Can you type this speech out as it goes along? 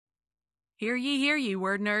Hear ye,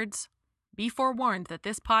 word nerds. Be forewarned that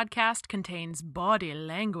this podcast contains body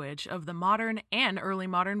language of the modern and early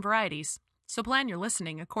modern varieties, so plan your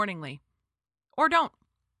listening accordingly. Or don't.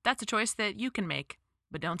 That's a choice that you can make,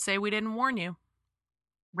 but don't say we didn't warn you.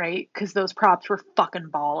 Right, because those props were fucking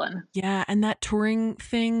ballin'. Yeah, and that touring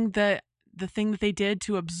thing, the thing that they did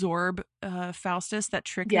to absorb Faustus, that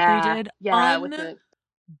trick that they did, with the...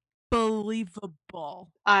 unbelievable.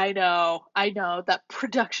 I know. That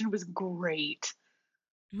production was great.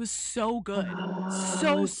 It was so good. It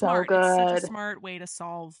So was smart. so It's such a good. smart way to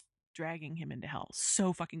solve dragging him into hell.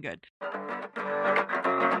 So fucking good.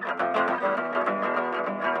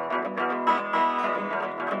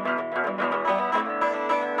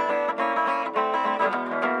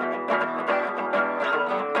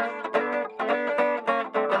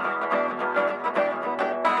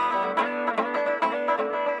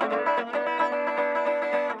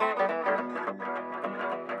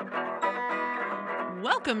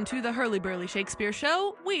 Welcome to the Hurly Burly Shakespeare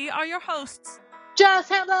Show. We are your hosts, Jess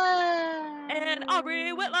Hamlin and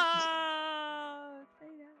Aubrey Whitlock.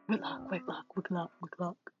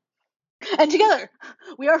 Whitlock. And together,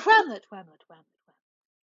 we are Hamlet.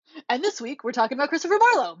 And this week, we're talking about Christopher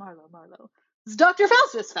Marlowe. Marlowe. It's Dr.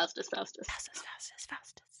 Faustus. Faustus.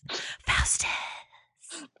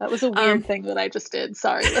 That was a weird thing that I just did.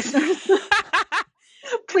 Sorry, listeners.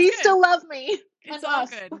 Please still love me. It's all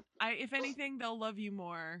good. If anything, they'll love you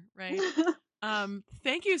more, right?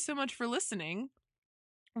 Thank you so much for listening.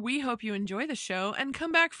 We hope you enjoy the show and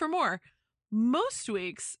come back for more. Most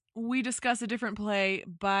weeks, we discuss a different play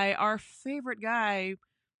by our favorite guy,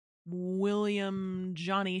 William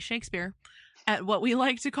Johnny Shakespeare, at what we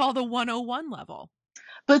like to call the 101 level.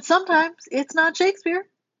 But sometimes it's not Shakespeare,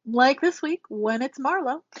 like this week when it's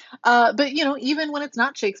Marlowe. But, even when it's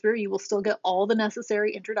not Shakespeare, you will still get all the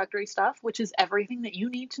necessary introductory stuff, which is everything that you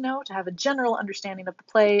need to know to have a general understanding of the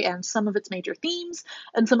play and some of its major themes,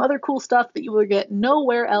 and some other cool stuff that you will get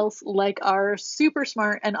nowhere else, like our super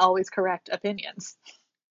smart and always correct opinions.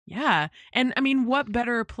 Yeah. And I mean, what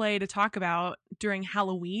better play to talk about during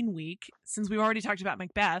Halloween week, since we already talked about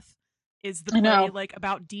Macbeth, is the play like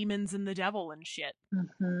about demons and the devil and shit.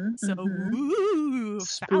 Ooh,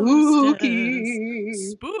 spooky.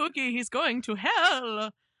 Spooky, he's going to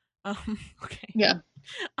hell. Okay. Yeah.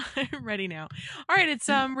 I'm ready now. All right, it's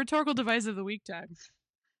rhetorical device of the week time.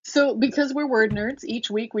 So, because we're word nerds,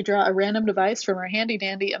 each week we draw a random device from our handy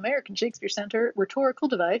dandy American Shakespeare Center rhetorical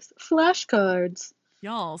device flashcards.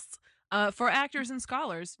 Y'all. For actors and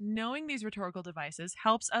scholars, knowing these rhetorical devices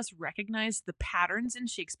helps us recognize the patterns in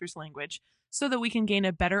Shakespeare's language so that we can gain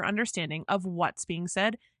a better understanding of what's being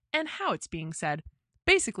said and how it's being said.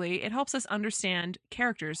 Basically, it helps us understand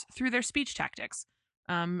characters through their speech tactics.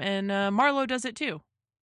 And Marlowe does it too.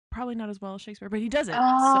 Probably not as well as Shakespeare, but he does it.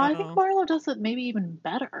 I think Marlowe does it maybe even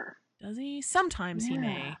better. Does he? Sometimes he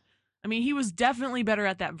may. I mean, he was definitely better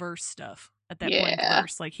at that verse stuff. At that blank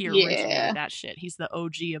verse, like he originated that shit. He's the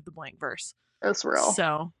OG of the blank verse. That's real.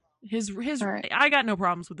 So his right. I got no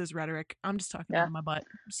problems with his rhetoric. I'm just talking out of my butt.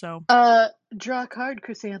 So draw a card,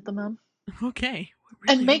 Chrysanthemum. Okay. Really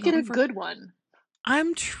and make it a good one.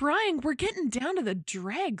 I'm trying. We're getting down to the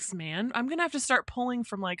dregs, man. I'm gonna have to start pulling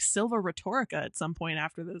from like Silva Rhetorica at some point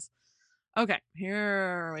after this. Okay,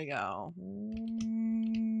 here we go.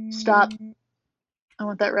 Stop. I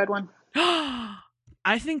want that red one.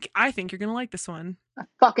 I think you're gonna like this one. I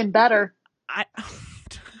fucking better. I'm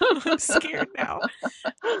scared now.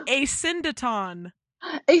 Asyndeton.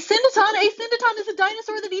 Asyndeton is a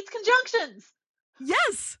dinosaur that eats conjunctions.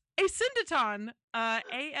 Yes, asyndeton.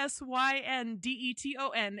 Asyndeton.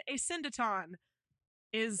 Asyndeton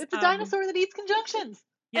is. It's a dinosaur that eats conjunctions.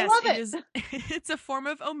 Yes, I love it. Is. It's a form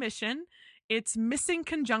of omission. It's missing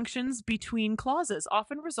conjunctions between clauses,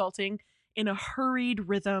 often resulting in a hurried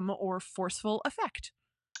rhythm or forceful effect.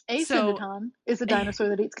 Asyndeton is a dinosaur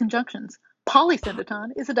that eats conjunctions.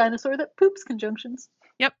 Polysyndeton is a dinosaur that poops conjunctions.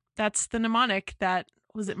 Yep, that's the mnemonic that,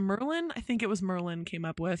 was it Merlin? I think it was Merlin came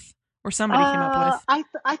up with, or somebody came up with.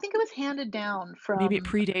 I think it was handed down from... Maybe it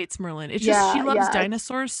predates Merlin. It's just, she loves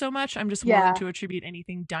dinosaurs so much, I'm just willing to attribute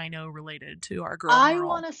anything dino related to our girl I Merle.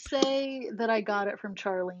 want to say that I got it from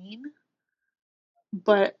Charlene,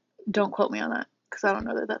 but don't quote me on that, because I don't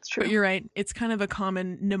know that that's true. But you're right. It's kind of a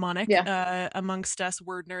common mnemonic amongst us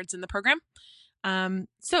word nerds in the program.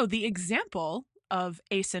 So the example of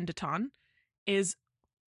asyndeton is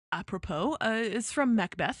apropos, is from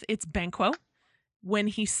Macbeth. It's Banquo, when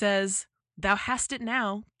he says, "Thou hast it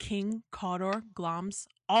now, King Cawdor Glamis,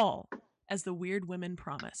 all, as the weird women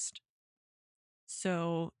promised."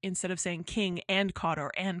 So instead of saying King and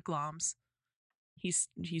Cawdor and Glamis,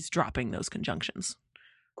 he's dropping those conjunctions.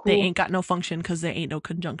 They ain't got no function because they ain't no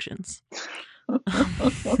conjunctions.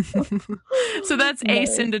 So that's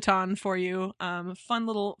asyndeton for you. Fun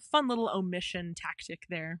little omission tactic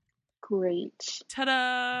there. Great.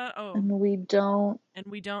 Ta-da! Oh, and we don't.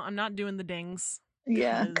 I'm not doing the dings.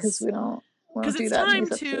 Yeah, because we don't. Because it's time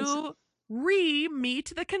to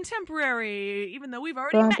re-meet the contemporary, even though we've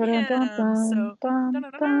already met him. So,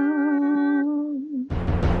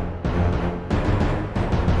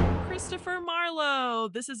 Christopher Marlowe.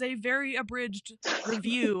 This is a very abridged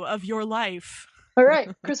review of your life. All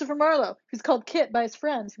right, Christopher Marlowe. He's called Kit by his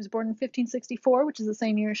friends. He was born in 1564, which is the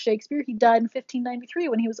same year as Shakespeare. He died in 1593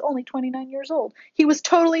 when he was only 29 years old. He was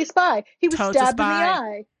totally a spy. He was stabbed in the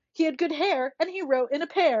eye. He had good hair, and he wrote in a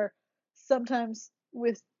pair, sometimes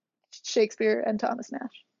with Shakespeare and Thomas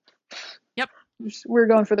Nash. Yep. We're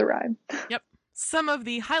going for the rhyme. Yep. Some of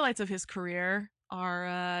the highlights of his career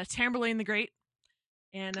are Tamburlaine the Great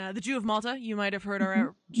and the Jew of Malta. You might have heard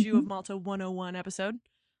our Jew of Malta 101 episode.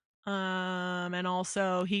 And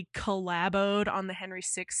also he collaboed on the Henry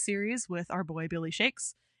VI series with our boy Billy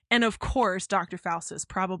Shakes. And of course, Dr. Faustus,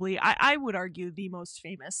 probably, I would argue, the most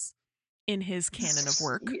famous in his canon of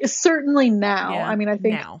work. Certainly now. Yeah, I mean, I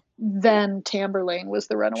think then Tamburlaine was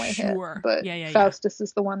the runaway hit. But Faustus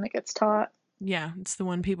is the one that gets taught. Yeah, it's the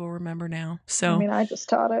one people remember now. So I mean, I just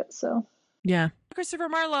taught it, so. Yeah. Christopher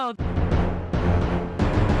Marlowe.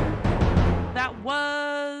 That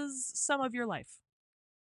was some of your life.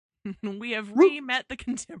 We have re-met the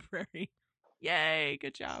contemporary. Yay,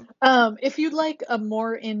 good job. If you'd like a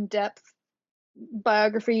more in-depth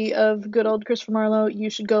biography of good old Christopher Marlowe,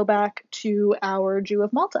 you should go back to our Jew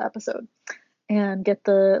of Malta episode and get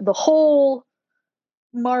the whole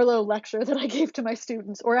Marlowe lecture that I gave to my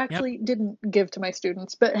students, or actually didn't give to my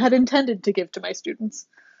students, but had intended to give to my students.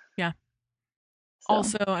 Yeah. So.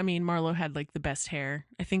 Also, I mean, Marlowe had like the best hair.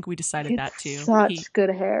 I think we decided that too. Such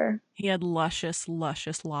good hair. He had luscious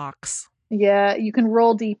locks. Yeah, you can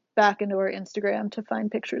roll deep back into our Instagram to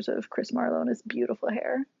find pictures of Chris Marlowe and his beautiful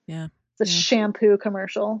hair. Yeah. It's a shampoo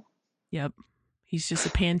commercial. Yep. He's just a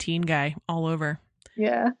Pantene guy all over.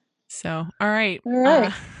 Yeah. So, all right.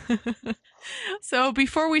 So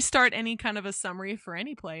before we start any kind of a summary for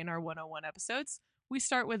any play in our 101 episodes, we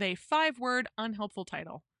start with a 5-word unhelpful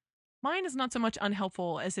title. Mine is not so much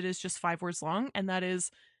unhelpful as it is just 5 words long, and that is,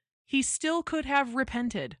 he still could have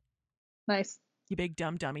repented. Nice. You big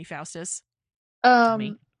dummy, Faustus.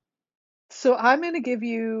 Dummy. So I'm going to give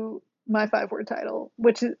you my 5-word title,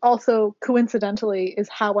 which is also coincidentally is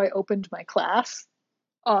how I opened my class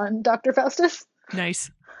on Dr. Faustus. Nice.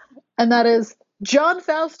 And that is, John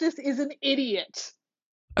Faustus is an idiot.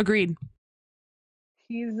 Agreed.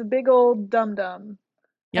 He's a big old dum-dum.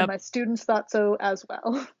 Yep. And my students thought so as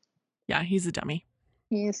well. Yeah, he's a dummy.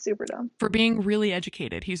 He's super dumb. For being really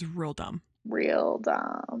educated, he's real dumb. Real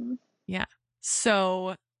dumb. Yeah.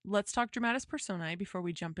 So let's talk dramatis personae before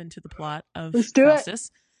we jump into the plot of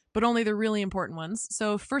Faustus. But only the really important ones.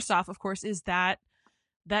 So first off, of course, is that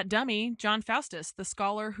dummy, John Faustus, the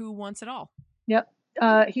scholar who wants it all. Yep.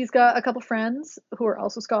 He's got a couple friends who are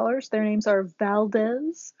also scholars. Their names are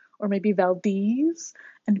Valdez, or maybe Valdez,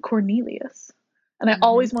 and Cornelius. And I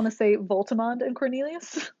always want to say Voltimand and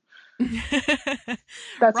Cornelius.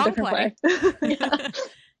 That's Wrong a different play. Yeah.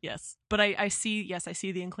 Yes, but I see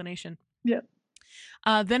the inclination. Yeah.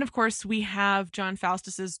 Then of course we have John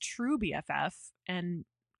Faustus's true BFF and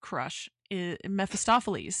crush,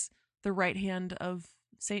 Mephistopheles, the right hand of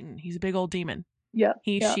Satan. He's a big old demon. Yeah.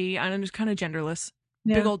 She, I'm just kind of genderless.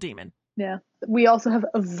 Yeah. Big old demon. Yeah. We also have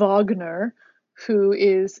a Wagner, who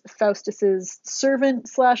is Faustus's servant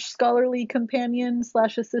 / scholarly companion /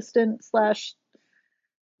 assistant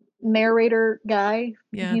 / narrator guy.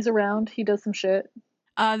 Yeah. He's around. He does some shit.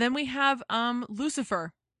 Then we have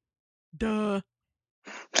Lucifer. Duh.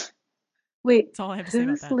 Wait, that's all I have to say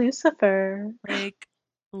about that. Who's Lucifer? Like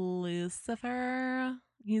Lucifer.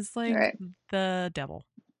 He's like the devil.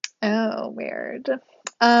 Oh, weird.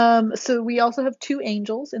 So we also have 2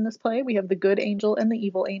 angels in this play. We have the good angel and the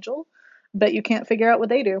evil angel, but you can't figure out what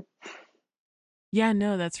they do. Yeah,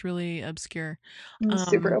 no, that's really obscure.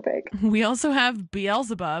 Super opaque. We also have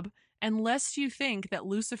Beelzebub, and lest you think that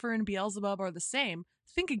Lucifer and Beelzebub are the same,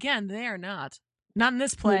 think again, they are not. Not in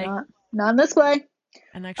this play. Not in this play.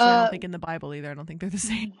 And actually, I don't think in the Bible either. I don't think they're the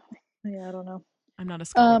same. Yeah, I don't know. I'm not a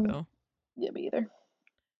scholar, though. Yeah, me either.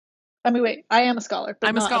 I mean, wait, I am a scholar, but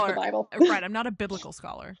I'm not a scholar of the Bible. Right, I'm not a biblical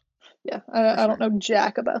scholar. Yeah, I don't know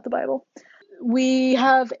jack about the Bible. We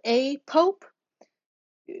have a pope,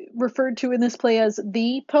 referred to in this play as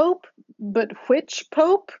the Pope, but which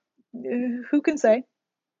Pope? Who can say?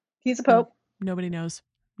 He's a Pope. Nobody knows.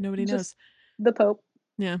 Nobody knows. The Pope.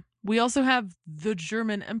 Yeah. We also have the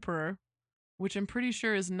German Emperor, which I'm pretty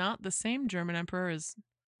sure is not the same German Emperor as,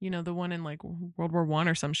 the one in like World War I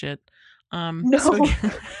or some shit. No.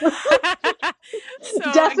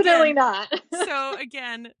 So Definitely not. So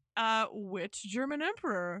again, which German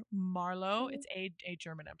Emperor? Marlowe. It's a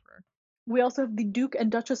German Emperor. We also have the Duke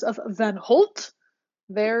and Duchess of Van Holt.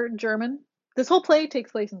 They're German. This whole play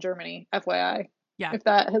takes place in Germany, FYI. Yeah. If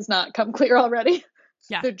that has not come clear already.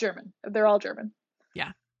 Yeah. They're German. They're all German.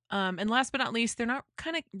 Yeah. And last but not least, they're not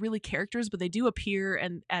kind of really characters, but they do appear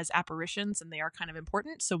as apparitions, and they are kind of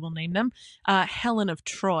important, so we'll name them. Helen of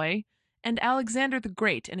Troy and Alexander the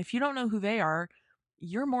Great. And if you don't know who they are,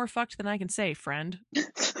 you're more fucked than I can say, friend.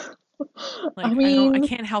 Like, I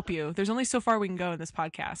can't help you. There's only so far we can go in this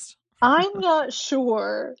podcast. I'm not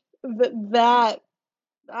sure that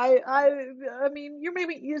I mean,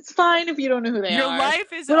 it's fine if you don't know who they are. Your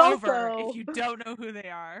life is over if you don't know who they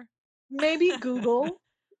are. Maybe Google,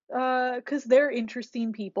 because they're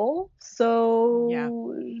interesting people. So, yeah.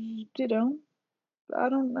 I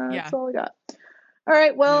don't know. That's all I got. All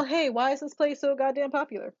right. Well, hey, why is this play so goddamn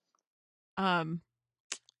popular?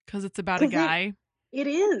 Because it's about a guy. It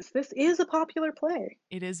is. This is a popular play.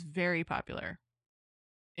 It is very popular.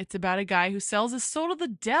 It's about a guy who sells his soul to the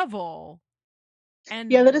devil.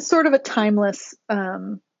 And yeah, that is sort of a timeless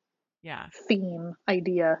theme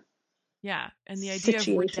idea. Yeah, and the idea of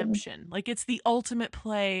redemption. Like, it's the ultimate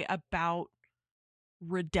play about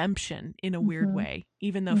redemption in a weird way,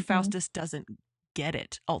 even though Faustus doesn't get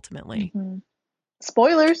it ultimately.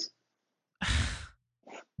 Spoilers.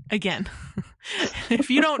 Again,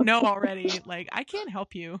 if you don't know already, like, I can't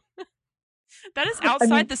help you. That is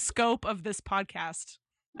outside the scope of this podcast.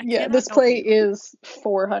 This play is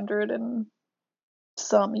 400 and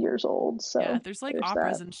some years old, so yeah, there's like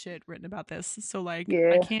operas and shit written about this, so like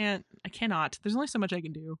I cannot, there's only so much I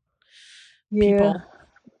can do. People.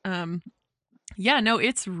 No,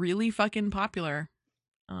 it's really fucking popular.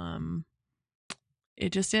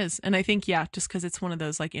 It just is. And I think just because it's one of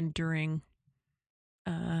those like enduring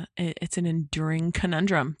it's an enduring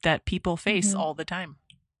conundrum that people face all the time.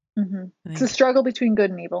 It's a struggle between good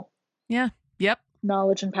and evil. Yep.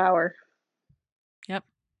 Knowledge and power. Yep.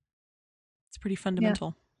 It's pretty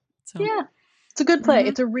fundamental. So it's a good play.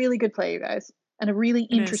 It's a really good play, you guys, and a really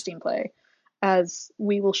interesting play, as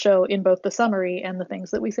we will show in both the summary and the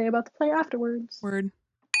things that we say about the play afterwards. Word.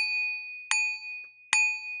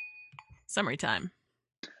 Summary time.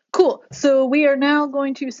 Cool. So we are now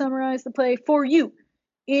going to summarize the play for you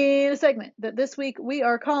in a segment that this week we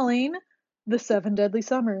are calling the 7 Deadly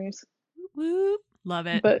Summaries. Whoop. Love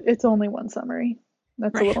it. But it's only one summary.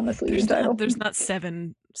 That's a little misleading title. There's not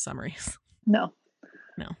 7 summaries. No.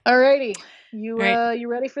 Alrighty. You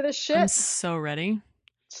ready for this shit? I'm so ready.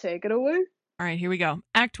 Take it away. All right, here we go.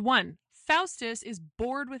 Act 1. Faustus is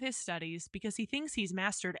bored with his studies because he thinks he's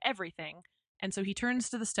mastered everything, and so he turns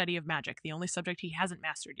to the study of magic, the only subject he hasn't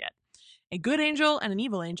mastered yet. A good angel and an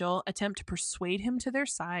evil angel attempt to persuade him to their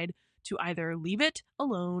side to either leave it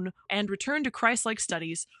alone and return to Christ-like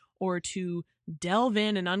studies, or to delve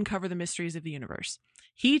in and uncover the mysteries of the universe.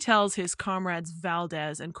 He tells his comrades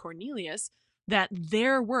Valdez and Cornelius that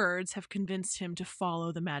their words have convinced him to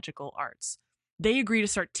follow the magical arts. They agree to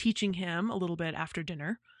start teaching him a little bit after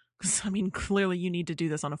dinner. Because, clearly you need to do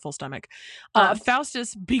this on a full stomach.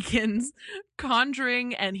 Faustus begins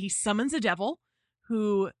conjuring, and he summons a devil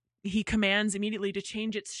who he commands immediately to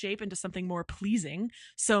change its shape into something more pleasing.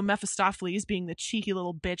 So Mephistopheles, being the cheeky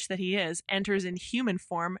little bitch that he is, enters in human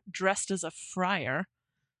form dressed as a friar,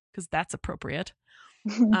 because that's appropriate.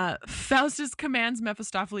 Faustus commands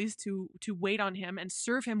Mephistopheles to wait on him and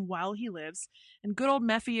serve him while he lives, and good old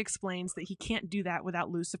Mephi explains that he can't do that without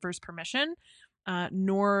Lucifer's permission,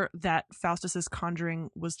 nor that Faustus's conjuring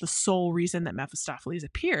was the sole reason that Mephistopheles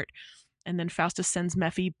appeared. And then Faustus sends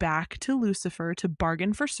Mephi back to Lucifer to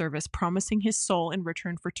bargain for service, promising his soul in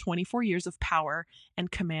return for 24 years of power and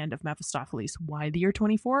command of Mephistopheles. Why the year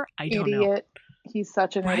 24? I don't know. He's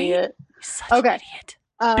such an idiot. He's such an idiot.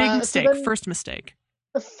 Big mistake. First mistake.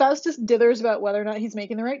 Faustus dithers about whether or not he's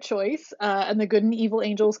making the right choice, and the good and evil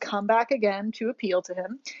angels come back again to appeal to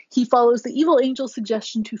him. He follows the evil angel's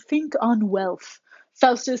suggestion to think on wealth.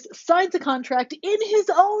 Faustus signs a contract in his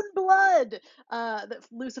own blood that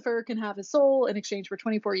Lucifer can have his soul in exchange for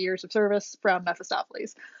 24 years of service from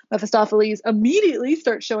Mephistopheles. Mephistopheles immediately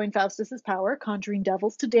starts showing Faustus's power, conjuring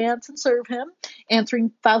devils to dance and serve him,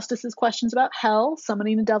 answering Faustus's questions about hell,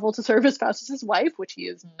 summoning a devil to serve as Faustus's wife, which he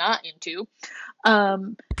is not into,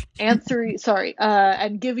 and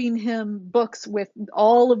giving him books with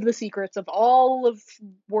all of the secrets of all of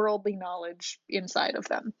worldly knowledge inside of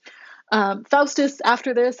them. Faustus,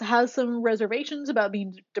 after this, has some reservations about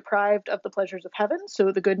being deprived of the pleasures of heaven.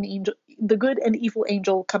 So the good and evil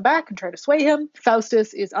angel come back and try to sway him.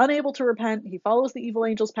 Faustus is unable to repent. He follows the evil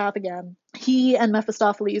angel's path again. He and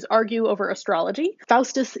Mephistopheles argue over astrology.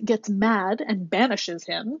 Faustus gets mad and banishes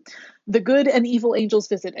him. The good and evil angels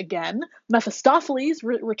visit again. Mephistopheles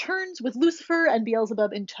returns with Lucifer and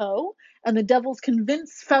Beelzebub in tow, and the devils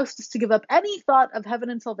convince Faustus to give up any thought of heaven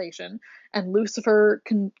and salvation, and Lucifer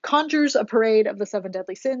conjures a parade of the seven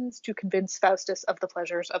deadly sins to convince Faustus of the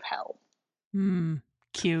pleasures of hell.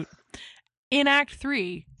 Cute. In Act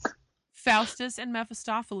 3, Faustus and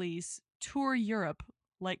Mephistopheles tour Europe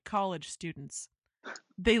like college students.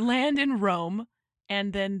 They land in Rome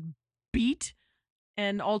and then beat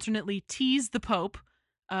and alternately tease the Pope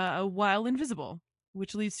while invisible,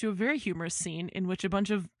 which leads to a very humorous scene in which a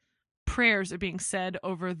bunch of prayers are being said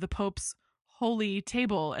over the Pope's holy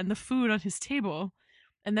table and the food on his table.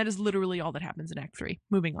 And that is literally all that happens in Act 3.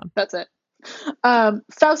 Moving on. That's it.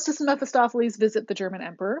 Faustus and Mephistopheles visit the German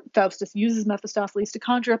emperor. Faustus uses Mephistopheles to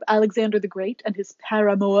conjure up Alexander the Great and his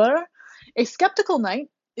paramour. A skeptical knight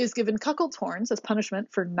is given cuckold's horns as punishment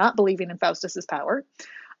for not believing in Faustus's power.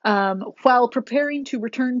 While preparing to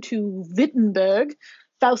return to Wittenberg,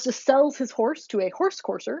 Faustus sells his horse to a horse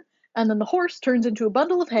courser, and then the horse turns into a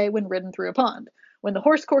bundle of hay when ridden through a pond. When the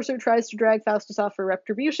horse courser tries to drag Faustus off for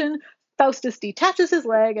retribution, Faustus detaches his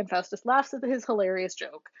leg, and Faustus laughs at his hilarious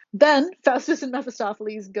joke. Then Faustus and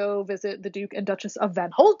Mephistopheles go visit the Duke and Duchess of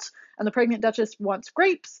Van Holt, and the pregnant Duchess wants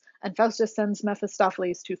grapes, and Faustus sends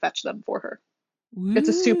Mephistopheles to fetch them for her. Ooh. It's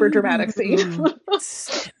a super dramatic scene.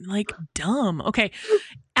 Like, dumb. Okay.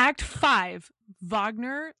 Act 5,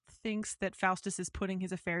 Wagner thinks that Faustus is putting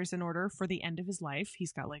his affairs in order for the end of his life.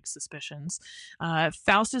 He's got like suspicions.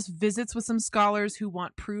 Faustus visits with some scholars who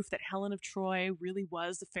want proof that Helen of Troy really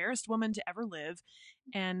was the fairest woman to ever live,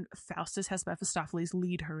 and Faustus has Mephistopheles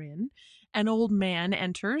lead her in. An old man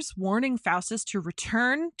enters, warning Faustus to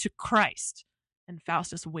return to Christ, and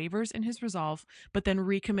Faustus wavers in his resolve, but then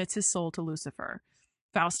recommits his soul to Lucifer.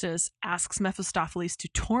 Faustus asks Mephistopheles to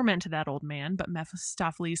torment that old man, but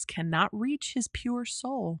Mephistopheles cannot reach his pure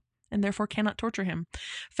soul and therefore cannot torture him.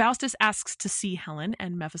 Faustus asks to see Helen,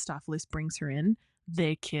 and Mephistopheles brings her in.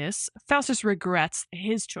 They kiss. Faustus regrets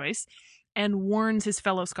his choice and warns his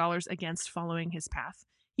fellow scholars against following his path.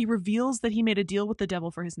 He reveals that he made a deal with the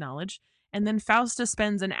devil for his knowledge, and then Faustus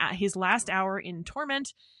spends his last hour in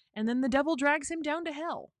torment, and then the devil drags him down to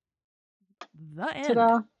hell. The end.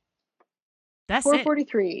 Ta-da. That's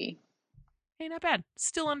 4:43. Hey, not bad.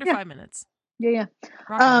 Still under 5 minutes. Yeah.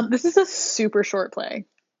 This is a super short play.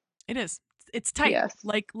 It is. It's tight. Yes.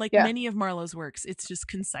 Like many of Marlowe's works. It's just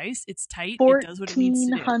concise. It's tight. It does what it needs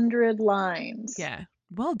to do. 1,400 lines. Yeah.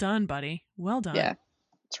 Well done, buddy. Well done. Yeah.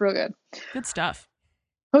 It's real good. Good stuff.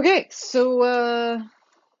 Okay, so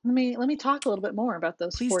let me talk a little bit more about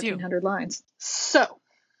those 1,400 lines. So,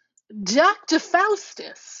 Dr.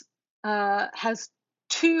 Faustus has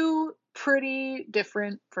two pretty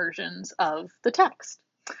different versions of the text.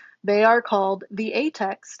 They are called the A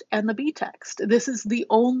text and the B text. This is the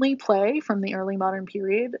only play from the early modern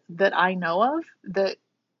period that I know of that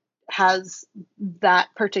has that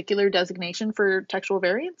particular designation for textual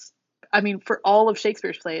variants. I mean, for all of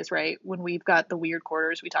Shakespeare's plays, right, when we've got the weird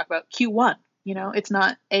quarters, we talk about Q1. You know, it's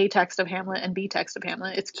not A text of Hamlet and B text of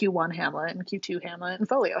Hamlet. It's Q1 Hamlet and Q2 Hamlet and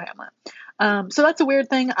Folio Hamlet. So that's a weird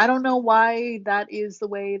thing. I don't know why that is the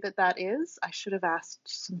way that is. I should have asked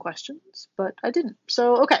some questions, but I didn't.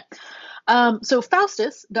 So, okay. So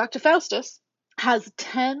Faustus, Dr. Faustus, has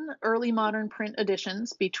 10 early modern print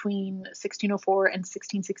editions between 1604 and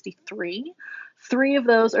 1663. 3 of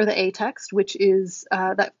those are the A text, which is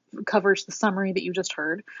that covers the summary that you just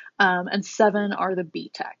heard, and 7 are the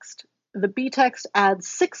B text. The B text adds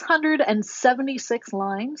 676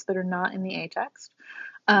 lines that are not in the A text,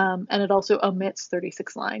 and it also omits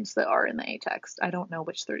 36 lines that are in the A text. I don't know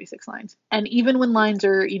which 36 lines. And even when lines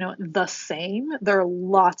are, the same, there are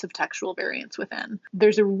lots of textual variants within.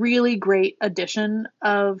 There's a really great edition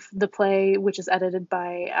of the play, which is edited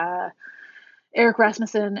by Eric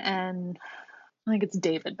Rasmussen and I think it's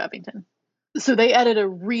David Bebbington. So they edit a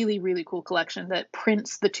really, really cool collection that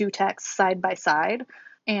prints the two texts side by side.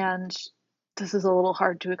 And this is a little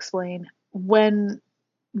hard to explain. When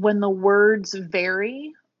the words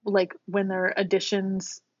vary, like when there are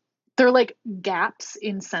additions, they're like gaps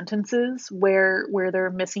in sentences where there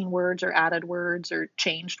are missing words or added words or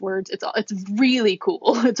changed words. It's really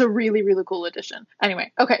cool. It's a really, really cool edition.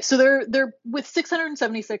 Anyway, okay, so they're with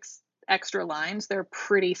 676 extra lines, they're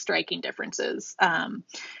pretty striking differences.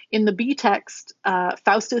 In the B text,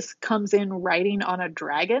 Faustus comes in riding on a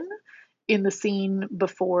dragon, in the scene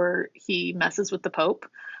before he messes with the Pope.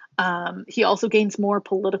 He also gains more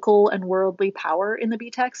political and worldly power in the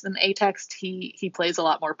B text. In the A text, he plays a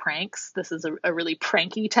lot more pranks. This is a really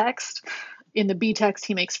pranky text. In the B text,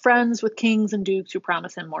 he makes friends with kings and dukes who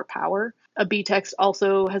promise him more power. A B text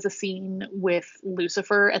also has a scene with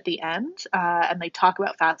Lucifer at the end, and they talk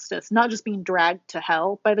about Faustus not just being dragged to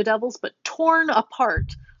hell by the devils, but torn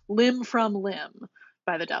apart limb from limb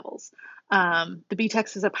by the devils. The B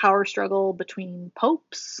text is a power struggle between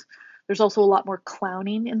popes. There's also a lot more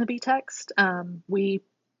clowning in the B text. We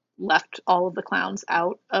left all of the clowns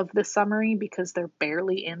out of this summary because they're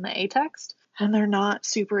barely in the A text and they're not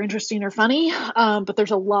super interesting or funny, but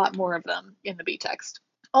there's a lot more of them in the B text.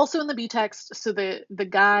 Also in the B text, so the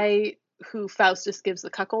guy who Faustus gives the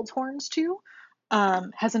cuckold's horns to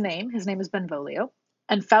has a name. His name is Benvolio.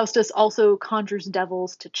 And Faustus also conjures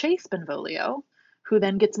devils to chase Benvolio, who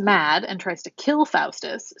then gets mad and tries to kill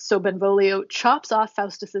Faustus. So Benvolio chops off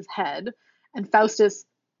Faustus's head, and Faustus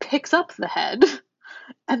picks up the head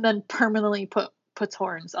and then permanently puts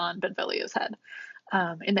horns on Benvolio's head.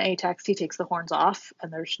 In the A text, he takes the horns off,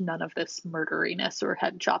 and there's none of this murderiness or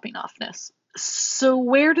head chopping offness. So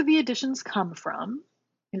where do the additions come from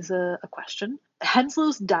is a question.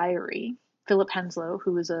 Henslow's diary, Philip Henslow,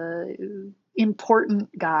 who is a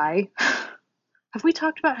important guy. Have we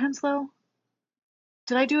talked about Henslow?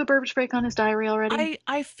 Did I do a Burbage Break on his diary already?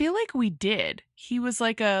 I feel like we did. He was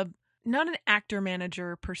like not an actor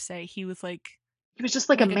manager per se. He was just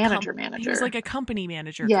like a manager. He was like a company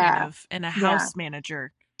manager, yeah. kind of, and a house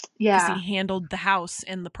manager. Yeah. Because he handled the house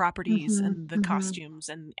and the properties and the costumes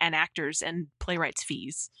and actors and playwrights'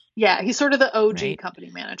 fees. Yeah, he's sort of the OG company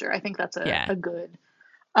manager. I think that's a good.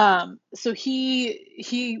 So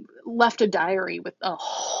he left a diary with a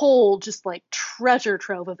whole just like treasure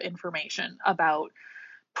trove of information about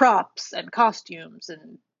props and costumes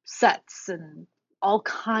and sets and all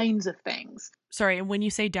kinds of things. Sorry, and when you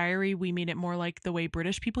say diary, we mean it more like the way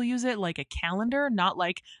British people use it, like a calendar, not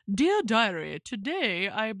like, dear diary, today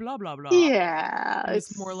I blah, blah, blah. Yeah.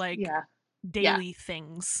 It's more like daily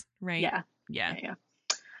things, right? Yeah.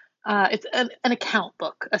 It's an account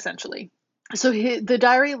book, essentially. So the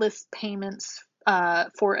diary lists payments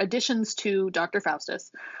for additions to Dr. Faustus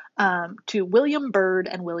to William Byrd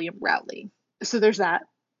and William Rowley. So there's that.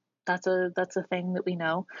 That's a thing that we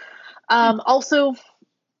know. Also,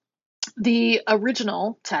 the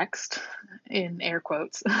original text, in air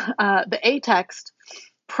quotes, the A text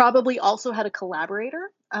probably also had a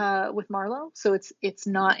collaborator with Marlowe, so it's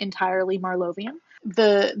not entirely Marlovian.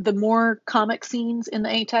 The more comic scenes in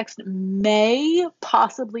the A text may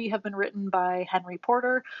possibly have been written by Henry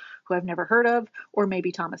Porter, who I've never heard of, or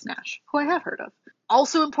maybe Thomas Nash, who I have heard of.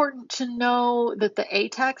 Also important to know that the A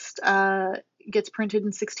text gets printed in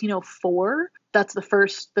 1604. That's the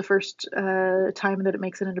first time that it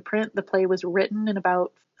makes it into print. The play was written in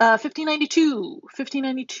about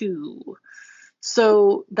 1592.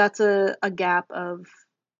 So that's a gap of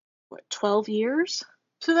 12 years.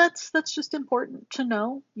 So that's just important to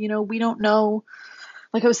know. You know, we don't know,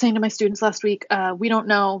 like I was saying to my students last week, we don't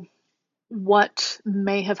know what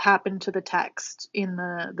may have happened to the text in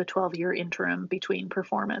the 12-year interim between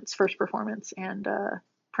first performance and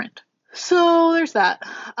print. So there's that.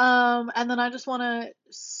 And then I just want to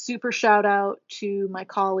super shout out to my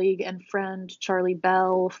colleague and friend Charlie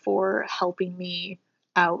Bell for helping me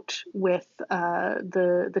out with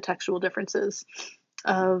the textual differences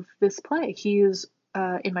of this play. He is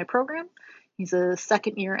in my program. He's a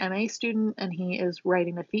second-year MA student, and he is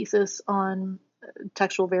writing a thesis on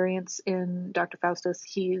textual variants in Dr. Faustus.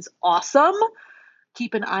 He's awesome.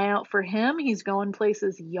 Keep an eye out for him. He's going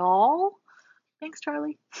places, y'all. Thanks,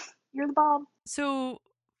 Charlie. You're the bomb. So,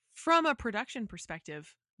 from a production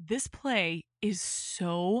perspective, this play is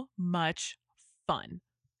so much fun.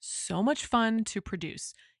 So much fun to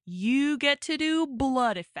produce. You get to do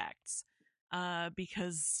blood effects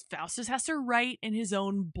because Faustus has to write in his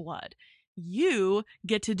own blood. You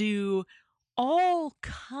get to do all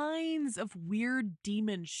kinds of weird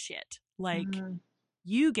demon shit. Like,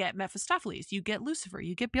 you get Mephistopheles, you get Lucifer,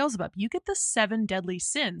 you get Beelzebub, you get the 7 deadly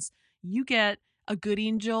sins, you get a good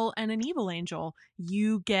angel and an evil angel.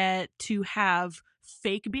 You get to have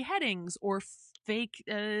fake beheadings or fake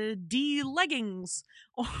de-leggings,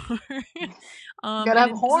 or you gotta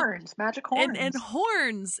have horns, magic horns, and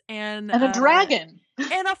horns, and a dragon,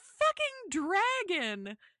 and a fucking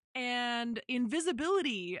dragon, and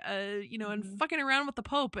invisibility. And fucking around with the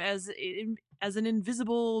Pope as an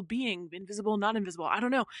invisible being, invisible, not invisible. I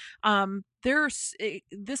don't know.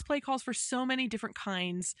 This play calls for so many different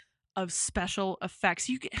kinds of special effects.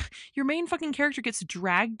 Your main fucking character gets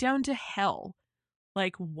dragged down to hell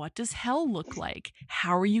Like, what does hell look like?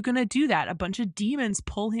 How are you going to do that? A bunch of demons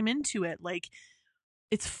pull him into it. Like,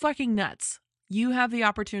 it's fucking nuts. You have the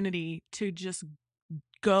opportunity to just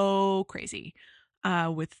go crazy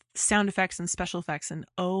with sound effects and special effects, and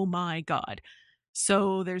oh my god.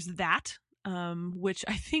 So there's that, which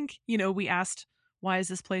I think, we asked, why is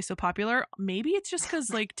this play so popular? Maybe it's just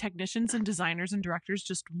because like technicians and designers and directors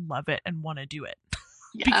just love it and want to do it.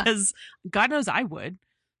 Yeah. Because God knows I would.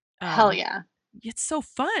 Hell yeah. It's so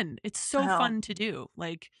fun. It's so fun to do.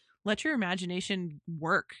 Like, let your imagination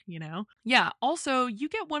work, Yeah. Also, you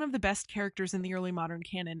get one of the best characters in the early modern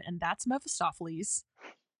canon, and that's Mephistopheles.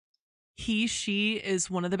 She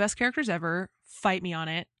is one of the best characters ever. Fight me on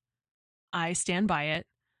it. I stand by it.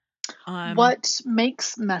 What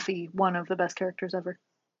makes Mephi one of the best characters ever?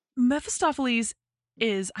 Mephistopheles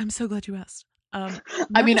is, I'm so glad you asked. I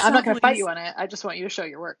mean, I'm not going to fight you on it. I just want you to show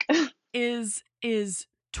your work. is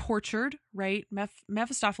tortured, right?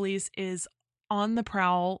 Mephistopheles is on the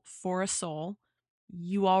prowl for a soul.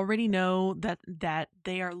 You already know that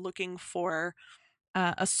they are looking for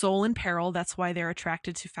a soul in peril. That's why they're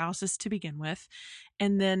attracted to Faustus to begin with.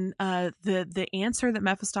 And then the answer that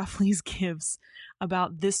Mephistopheles gives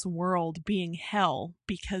about this world being hell,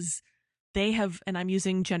 because they have, and I'm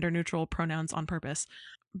using gender neutral pronouns on purpose,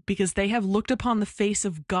 because they have looked upon the face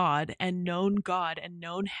of God and known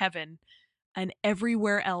heaven, and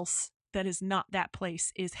everywhere else that is not that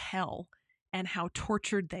place is hell, and how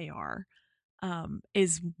tortured they are,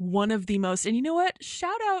 is one of the most. And you know what?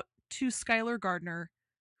 Shout out to Skylar Gardner,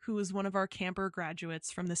 who is one of our camper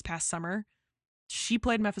graduates from this past summer. She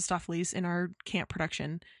played Mephistopheles in our camp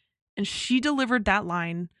production, and she delivered that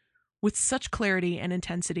line with such clarity and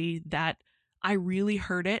intensity that I really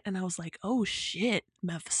heard it, and I was like, oh shit,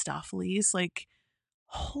 Mephistopheles, like,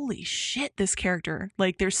 holy shit, this character.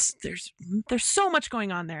 Like, there's so much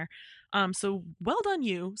going on there. So well done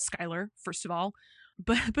you, Skylar, first of all.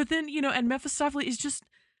 But then, and Mephistopheles is just,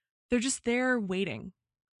 they're just there waiting.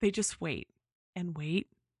 They just wait and wait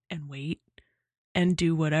and wait and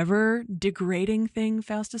do whatever degrading thing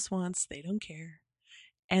Faustus wants. They don't care.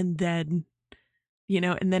 And then,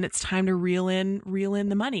 and then it's time to reel in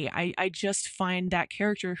the money. I just find that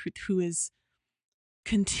character who is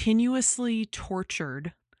continuously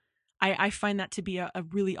tortured. I find that to be a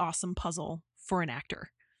really awesome puzzle for an actor.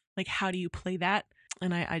 Like, how do you play that?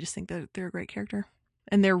 And I just think that they're a great character.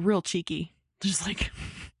 And they're real cheeky. Just like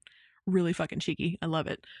really fucking cheeky. I love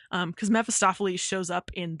it. Because Mephistopheles shows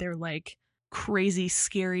up in their like crazy,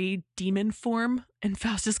 scary demon form, and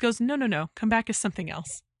Faustus goes, no, come back as something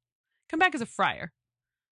else. Come back as a friar.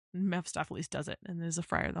 And Mephistopheles does it, and is a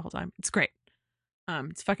friar the whole time. It's great.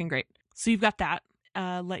 It's fucking great. So you've got that.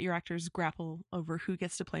 Let your actors grapple over who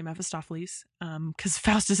gets to play Mephistopheles, because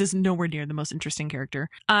Faustus is nowhere near the most interesting character.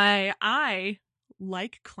 I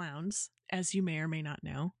like clowns, as you may or may not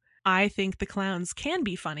know. I think the clowns can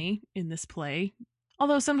be funny in this play,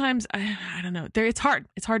 although sometimes I don't know. It's hard.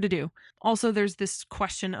 It's hard to do. Also, there's this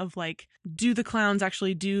question of like, do the clowns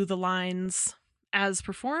actually do the lines as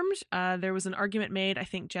performed? There was an argument made, I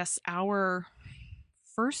think, Jess, our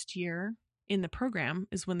first year in the program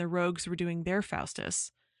is when the Rogues were doing their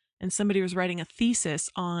Faustus, and somebody was writing a thesis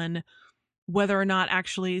on whether or not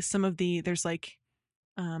actually some of there's like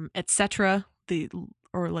etc.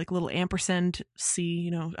 or like little ampersand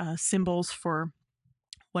symbols for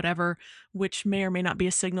whatever, which may or may not be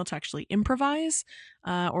a signal to actually improvise,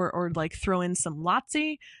 or like throw in some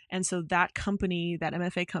Lazzi. And so that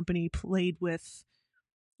MFA company played with,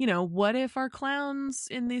 what if our clowns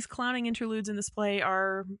in these clowning interludes in this play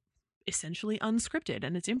are essentially unscripted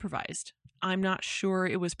and it's improvised. I'm not sure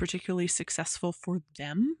it was particularly successful for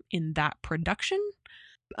them in that production.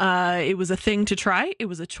 It was a thing to try. It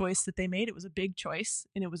was a choice that they made. It was a big choice,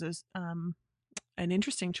 and it was an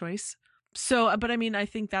interesting choice. So, but I mean, I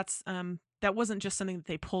think that's that wasn't just something that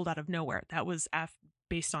they pulled out of nowhere. That was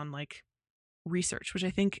based on like research, which I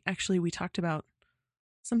think actually we talked about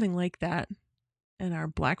something like that in our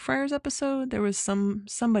Blackfriars episode. There was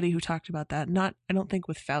somebody who talked about that. Not, I don't think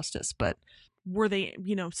with Faustus, but were they,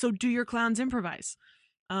 so do your clowns improvise?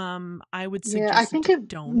 I would suggest I think it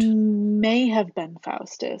don't. may have been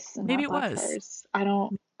Faustus. Maybe it was. I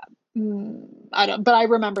don't, but I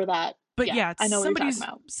remember that. But yeah, I know what you're talking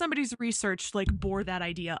about. Somebody's research like bore that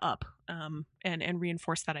idea up, and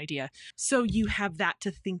reinforced that idea. So you have that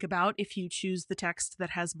to think about if you choose the text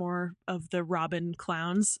that has more of the Robin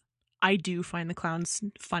clowns. I do find the clowns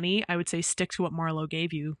funny. I would say stick to what Marlowe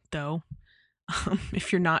gave you, though,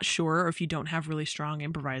 if you're not sure or if you don't have really strong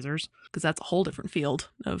improvisers, because that's a whole different field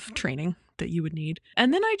of training that you would need.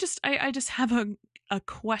 And then I just have a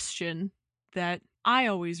question that I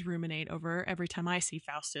always ruminate over every time I see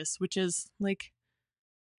Faustus, which is like,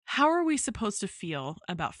 how are we supposed to feel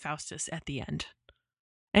about Faustus at the end?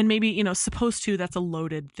 And maybe, supposed to, that's a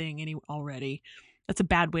loaded thing already. That's a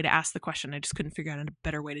bad way to ask the question. I just couldn't figure out a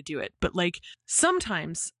better way to do it. But like,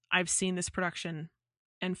 sometimes I've seen this production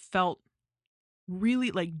and felt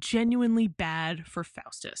really like genuinely bad for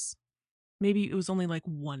Faustus. Maybe it was only like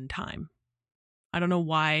one time. I don't know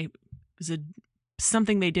why. It was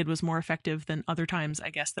something they did was more effective than other times,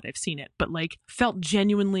 I guess, that I've seen it, but like felt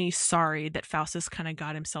genuinely sorry that Faustus kind of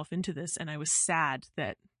got himself into this. And I was sad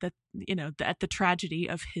that at the tragedy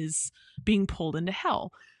of his being pulled into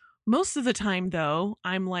hell. Most of the time though,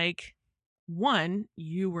 I'm like, one,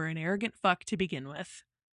 you were an arrogant fuck to begin with,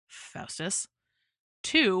 Faustus.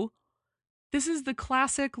 Two, this is the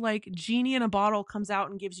classic, like, genie in a bottle comes out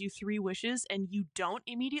and gives you 3 wishes and you don't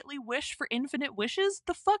immediately wish for infinite wishes?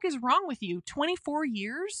 The fuck is wrong with you? 24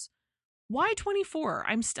 years? Why 24?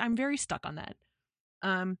 I'm very stuck on that.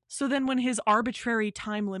 So then when his arbitrary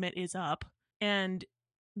time limit is up and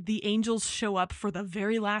the angels show up for the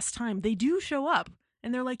very last time, they do show up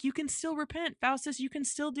and they're like, you can still repent, Faustus, you can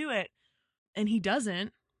still do it. And he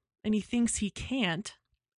doesn't, and he thinks he can't.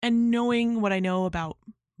 And knowing what I know about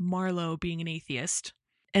Marlowe being an atheist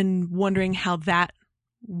and wondering how that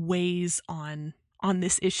weighs on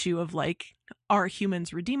this issue of like, are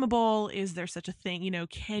humans redeemable? Is there such a thing?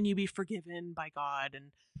 Can you be forgiven by God?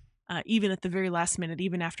 And even at the very last minute,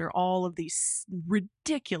 even after all of these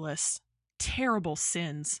ridiculous, terrible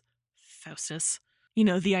sins, Faustus,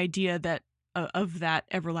 the idea that of that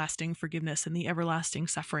everlasting forgiveness and the everlasting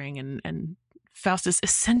suffering, and Faustus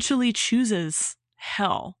essentially chooses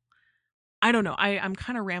hell. I don't know. I'm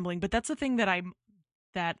kind of rambling, but that's the thing that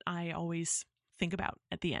I always think about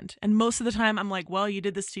at the end. And most of the time I'm like, well, you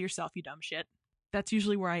did this to yourself, you dumb shit. That's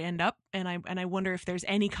usually where I end up. And I wonder if there's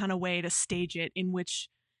any kind of way to stage it in which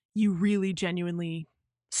you really genuinely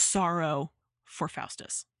sorrow for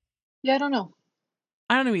Faustus. Yeah, I don't know.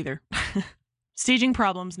 I don't know either. Staging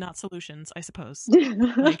problems, not solutions, I suppose.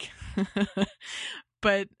 Like,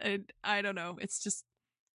 but I don't know. It's just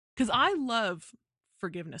because I love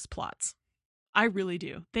forgiveness plots. I really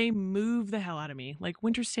do. They move the hell out of me. Like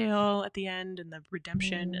Winter's Tale at the end and the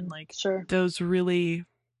redemption and like those really,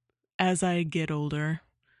 as I get older,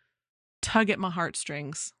 tug at my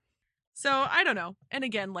heartstrings. So I don't know. And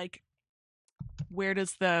again, like, where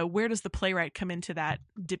does the playwright come into that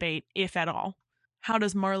debate, if at all? How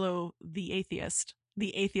does Marlowe, the atheist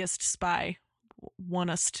spy, want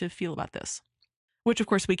us to feel about this? Which of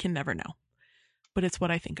course we can never know. But it's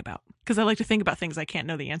what I think about. Because I like to think about things I can't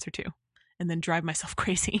know the answer to. And then drive myself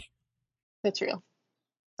crazy. That's real.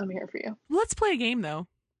 I'm here for you. Let's play a game, though.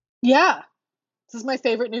 Yeah. This is my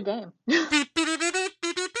favorite new game.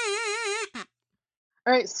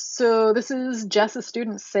 All right, so this is Jess's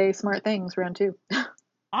Students Say Smart Things, round 2.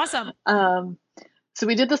 Awesome. So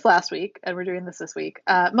we did this last week, and we're doing this week,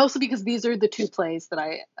 mostly because these are the 2 plays that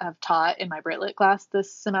I have taught in my Brit Lit class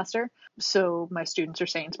this semester. So my students are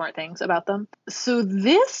saying smart things about them. So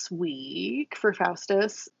this week for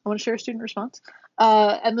Faustus, I want to share a student response.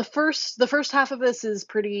 And the first half of this is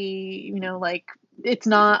pretty, like, it's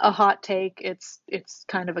not a hot take. It's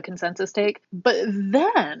kind of a consensus take. But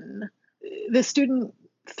then the student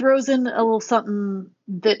throws in a little something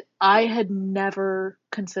that I had never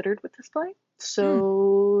considered with this play.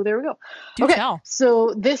 So there we go. Do tell.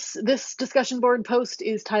 So this discussion board post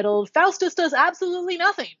is titled "Faustus does absolutely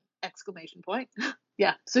nothing!" !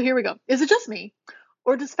 Yeah, so here we go. Is it just me?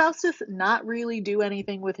 Or does Faustus not really do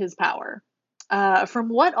anything with his power? From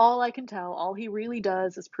what all I can tell, all he really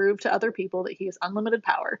does is prove to other people that he has unlimited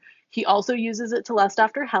power. He also uses it to lust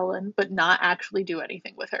after Helen, but not actually do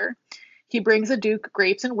anything with her. He brings a duke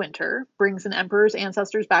grapes in winter, brings an emperor's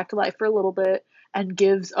ancestors back to life for a little bit, and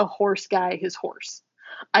gives a horse guy his horse.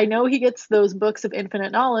 I know he gets those books of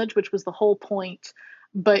infinite knowledge, which was the whole point,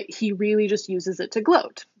 but he really just uses it to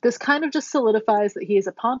gloat. This kind of just solidifies that he is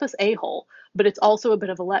a pompous a-hole, but it's also a bit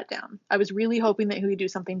of a letdown. I was really hoping that he would do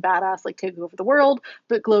something badass like take over the world,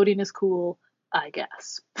 but gloating is cool, I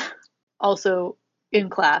guess. Also, in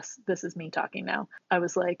class, this is me talking now, I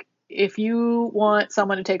was like, if you want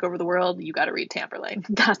someone to take over the world, you got to read Tamburlaine.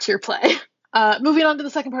 That's your play. Moving on to the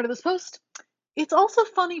second part of this post. It's also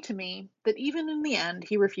funny to me that even in the end,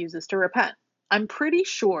 he refuses to repent. I'm pretty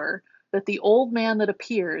sure that the old man that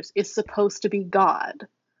appears is supposed to be God,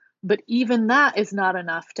 but even that is not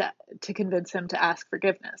enough to convince him to ask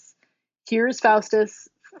forgiveness. Here's Faustus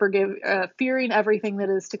fearing everything that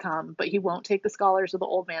is to come, but he won't take the scholars or the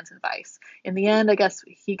old man's advice. In the end, I guess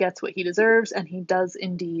he gets what he deserves, and he does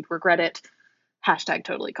indeed regret it. #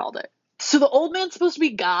 totally called it. So the old man's supposed to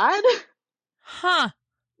be God? Huh.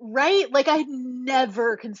 Right? Like, I'd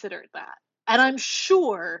never considered that. And I'm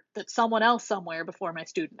sure that someone else somewhere before my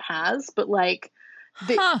student has, but like,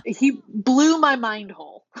 Huh. he blew my mind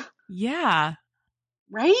whole. Yeah.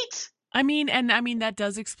 Right? I mean, that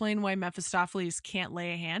does explain why Mephistopheles can't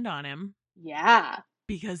lay a hand on him. Yeah.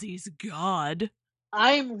 Because he's God.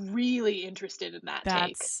 I'm really interested in that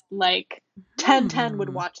take. That's Like, 10/10 would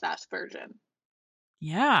watch that version.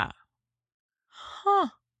 Yeah. Huh.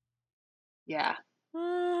 Yeah.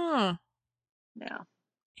 Yeah.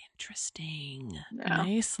 Interesting. Yeah.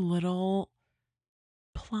 Nice little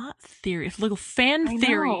plot theory. Little fan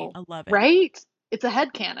theory. I love it. Right? It's a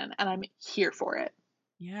headcanon, and I'm here for it.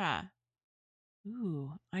 Yeah.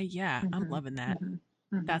 Ooh. I'm loving that.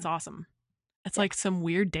 That's awesome. It's like some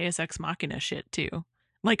weird Deus Ex Machina shit too.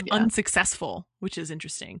 Like unsuccessful, which is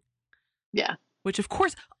interesting. Yeah. Which of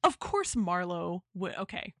course Marlowe would,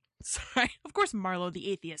 okay. Sorry. Of course Marlowe,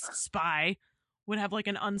 the atheist spy, would have like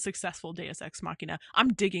an unsuccessful Deus Ex Machina. I'm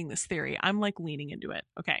digging this theory. I'm like leaning into it.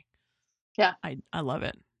 Okay. Yeah. I love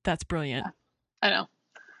it. That's brilliant. Yeah. I know.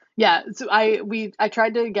 Yeah. So I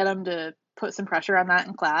tried to get him to put some pressure on that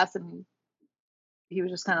in class, and he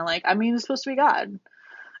was just kind of like, I mean, it's supposed to be God.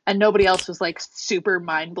 And nobody else was like super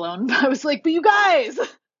mind blown. I was like, but you guys,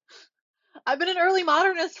 I've been an early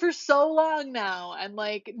modernist for so long now, and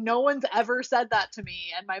like no one's ever said that to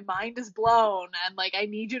me, and my mind is blown, and like I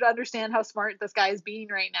need you to understand how smart this guy is being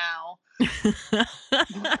right now.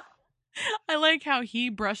 I like how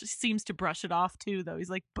he seems to brush it off too, though. He's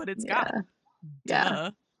like, but it's God.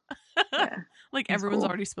 Duh. Yeah. Like That's everyone's cool.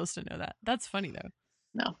 already supposed to know that. That's funny though.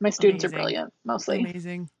 No, my students are brilliant, mostly.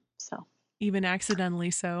 Amazing. So even accidentally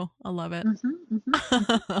so. I love it.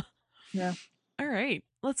 Yeah. All right.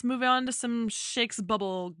 Let's move on to some Shakes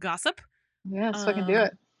Bubble gossip. Yeah, so I can do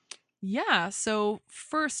it. Yeah. So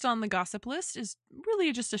first on the gossip list is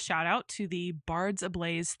really just a shout out to the Bards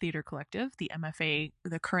Ablaze Theater Collective, the MFA,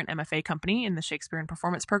 the current MFA company in the Shakespeare and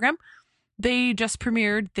Performance program. They just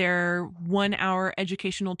premiered their 1-hour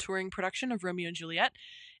educational touring production of Romeo and Juliet.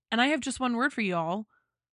 And I have just one word for you all: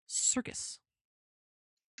 circus.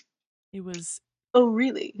 It was... Oh,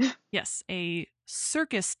 really? Yes, a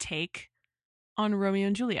circus take on Romeo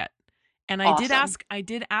and Juliet. And Awesome. I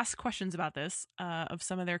did ask questions about this of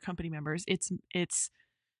some of their company members. It's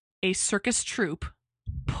a circus troupe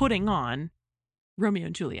putting on Romeo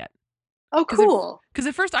and Juliet. Oh, cool. Because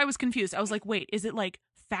at first I was confused. I was like, wait, is it like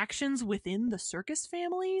factions within the circus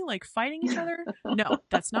family, like fighting each other? No,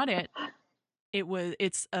 that's not it.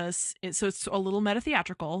 It's a little meta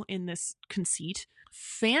theatrical in this conceit.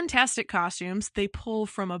 Fantastic costumes. They pull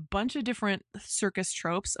from a bunch of different circus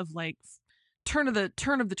tropes of like turn of the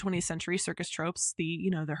 20th century circus tropes. The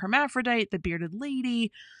hermaphrodite, the bearded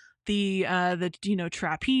lady, the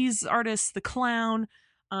trapeze artist, the clown.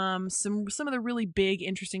 Some of the really big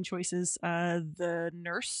interesting choices. The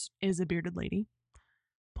nurse is a bearded lady,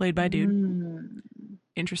 played by a dude.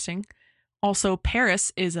 Interesting. Also,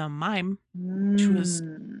 Paris is a mime, which was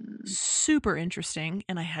super interesting,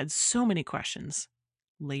 and I had so many questions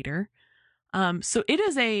later. So it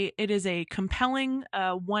is a compelling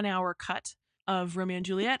 1-hour cut of Romeo and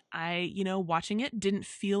Juliet. I, watching it, didn't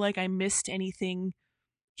feel like I missed anything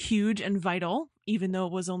huge and vital, even though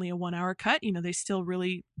it was only a 1-hour cut.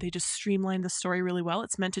 They just streamlined the story really well.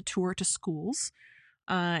 It's meant to tour to schools,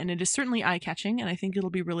 and it is certainly eye-catching, and I think it'll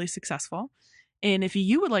be really successful. And if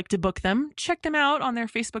you would like to book them, check them out on their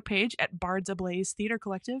Facebook page at Bards Ablaze Theater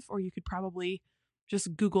Collective, or you could probably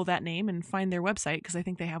just Google that name and find their website, because I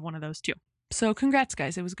think they have one of those too. So congrats,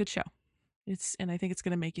 guys. It was a good show. And I think it's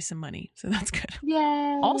going to make you some money. So that's good.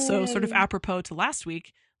 Yay. Also, sort of apropos to last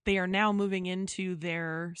week, they are now moving into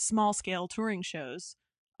their small scale touring shows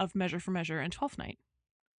of Measure for Measure and Twelfth Night.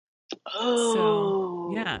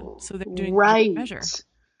 Oh, so they're doing right. Measure.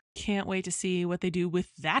 Can't wait to see what they do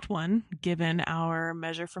with that one, given our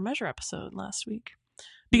Measure for Measure episode last week.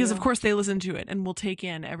 Because of course they listen to it and will take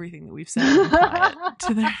in everything that we've said and apply it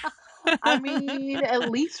to their... I mean, at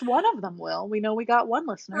least one of them will. We know we got one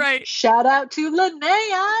listener. Right. Shout out to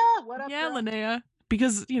Linnea. What up, yeah, girl? Linnea.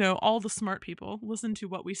 Because, all the smart people listen to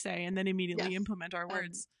what we say and then immediately implement our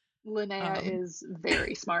words. Linnea is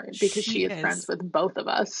very smart because she is friends with both of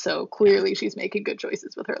us. So clearly she's making good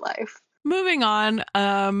choices with her life. Moving on,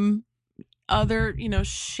 other,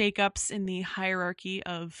 shakeups in the hierarchy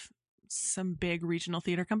of some big regional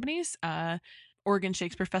theater companies. Oregon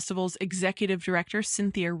Shakespeare Festival's executive director,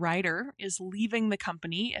 Cynthia Ryder, is leaving the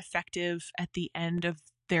company effective at the end of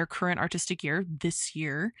their current artistic year this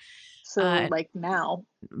year. So like now.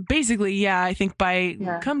 Basically, yeah, I think by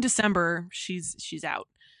come December, she's out.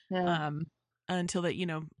 Yeah. Until that,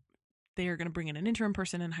 they are going to bring in an interim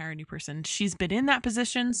person and hire a new person. She's been in that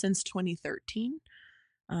position since 2013.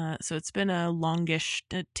 So it's been a longish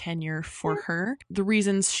tenure for her. The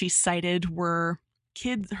reasons she cited were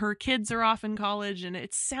her kids are off in college, and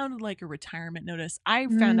it sounded like a retirement notice. I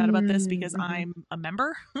found out about this because I'm a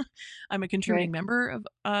member. I'm a contributing member of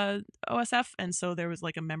OSF, and so there was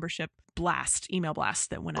like a membership email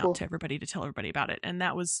blast that went out to everybody to tell everybody about it, and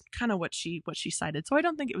that was kind of what she cited. So I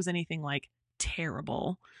don't think it was anything like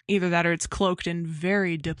terrible. Either that or it's cloaked in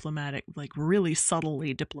very diplomatic, like really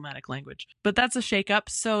subtly diplomatic language. But that's a shakeup.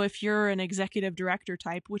 So if you're an executive director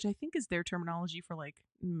type, which I think is their terminology for like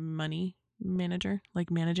money manager, like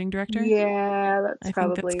managing director. Yeah, I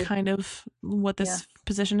think that's kind of what this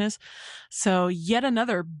position is. So yet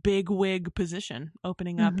another big wig position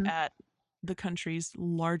opening up at the country's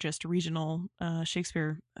largest regional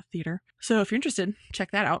Shakespeare theater. So if you're interested, check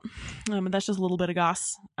that out. That's just a little bit of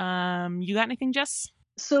goss. You got anything, Jess?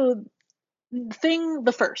 So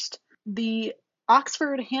the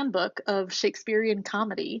Oxford Handbook of Shakespearean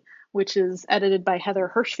Comedy, which is edited by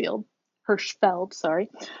Heather Hirschfeld,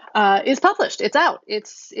 is published. It's out.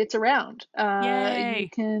 It's around.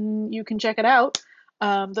 Yay. You can check it out.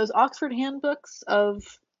 Those Oxford handbooks of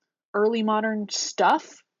early modern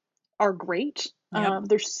stuff are great. Yep.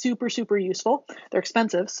 They're super, super useful. They're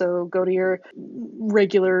expensive, so go to your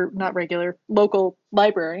local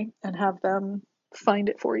library and have them find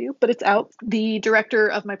it for you, but it's out. The director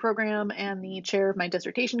of my program and the chair of my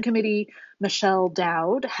dissertation committee, Michelle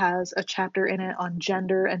Dowd, has a chapter in it on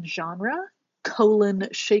gender and genre,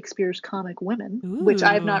 Shakespeare's comic women, which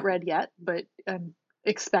I have not read yet, but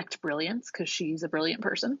expect brilliance because she's a brilliant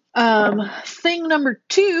person. Thing number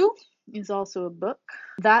 2 is also a book.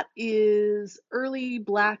 That is Early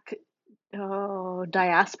Black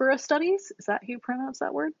Diaspora Studies. Is that how you pronounce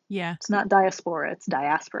that word? Yeah. It's not diaspora, it's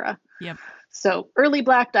diaspora. Yep. So Early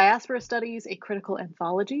Black Diaspora Studies, a critical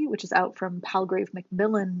anthology, which is out from Palgrave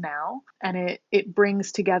Macmillan now. And it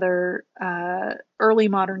brings together early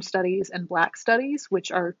modern studies and Black studies,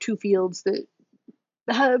 which are two fields that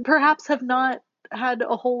perhaps have not had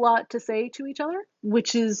a whole lot to say to each other,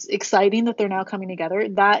 which is exciting that they're now coming together.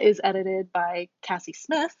 That is edited by Cassie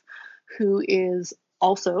Smith, who is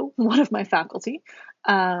also one of my faculty,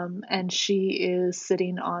 and she is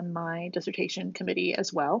sitting on my dissertation committee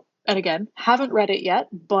as well. And again, haven't read it yet,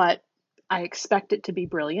 but I expect it to be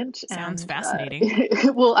brilliant. Sounds fascinating.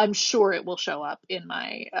 Well, I'm sure it will show up in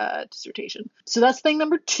my dissertation. So that's thing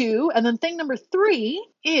number 2. And then thing number 3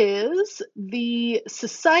 is the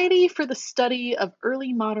Society for the Study of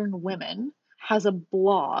Early Modern Women has a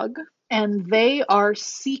blog, and they are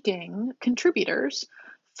seeking contributors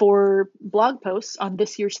for blog posts on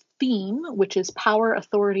this year's theme, which is power,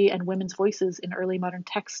 authority, and women's voices in early modern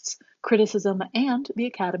texts, criticism, and the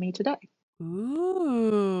Academy today.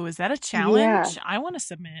 Ooh, is that a challenge? Yeah. I want to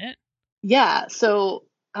submit. Yeah, so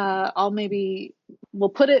we'll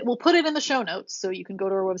put it in the show notes so you can go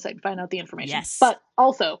to our website and find out the information. Yes. But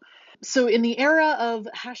also, so in the era of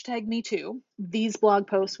 #MeToo, these blog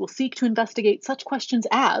posts will seek to investigate such questions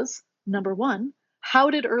as, number 1,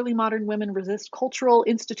 how did early modern women resist cultural,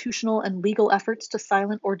 institutional, and legal efforts to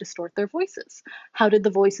silence or distort their voices? How did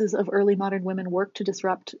the voices of early modern women work to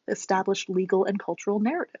disrupt established legal and cultural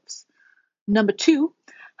narratives? Number 2,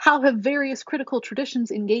 how have various critical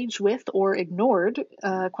traditions engaged with or ignored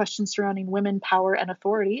questions surrounding women, power, and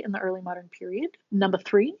authority in the early modern period? Number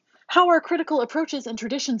 3, how are critical approaches and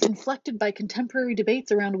traditions inflected by contemporary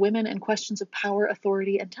debates around women and questions of power,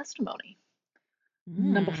 authority, and testimony?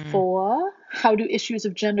 Number 4, how do issues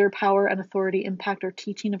of gender, power, and authority impact our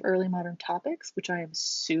teaching of early modern topics, which I am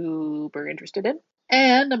super interested in?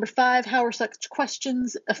 And number 5, how are such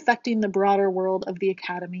questions affecting the broader world of the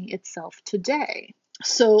Academy itself today?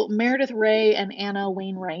 So Meredith Ray and Anna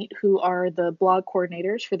Wainwright, who are the blog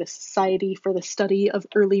coordinators for the Society for the Study of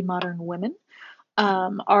Early Modern Women,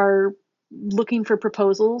 are looking for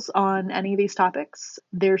proposals on any of these topics.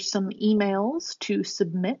 There's some emails to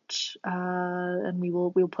submit, and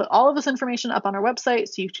we'll put all of this information up on our website,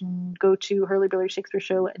 so you can go to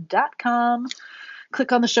hurlyburlyshakespeareshow.com,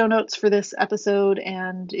 click on the show notes for this episode,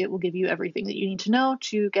 and it will give you everything that you need to know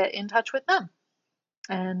to get in touch with them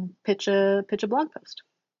and pitch a blog post.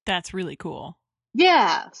 That's really cool.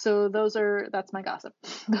 Yeah, so that's my gossip.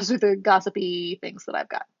 Those are the gossipy things that I've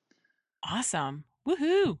got. Awesome.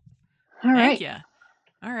 Woohoo. All right. Thank you.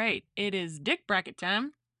 All right. It is Dick Bracket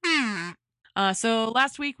time. So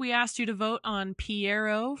last week we asked you to vote on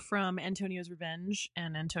Piero from Antonio's Revenge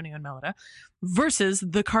and Antonio and Melita versus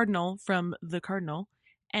the Cardinal from The Cardinal,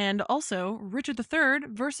 and also Richard III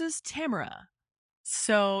versus Tamara.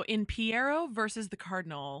 So in Piero versus the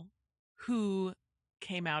Cardinal, who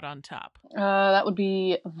came out on top? That would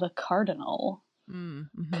be the cardinal.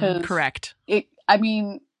 Correct.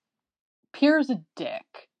 Pierre's a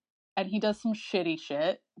dick, and he does some shitty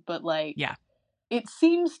shit, but like, yeah, it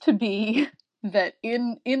seems to be that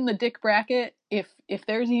in the dick bracket, if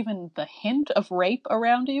there's even the hint of rape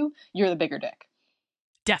around you, you're the bigger dick.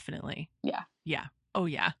 Definitely. Yeah. Oh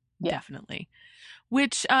yeah. Definitely.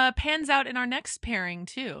 Which pans out in our next pairing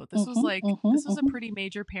too. This was a pretty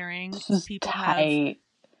major pairing.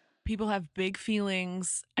 People have big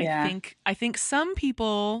feelings. Yeah. I think some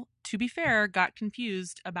people, to be fair, got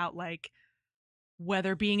confused about like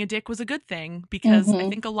whether being a dick was a good thing, because I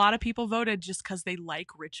think a lot of people voted just because they like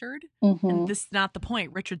Richard, and this is not the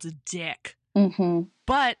point. Richard's a dick,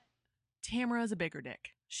 but Tamara is a bigger dick.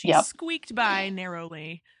 She squeaked by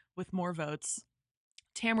narrowly with more votes.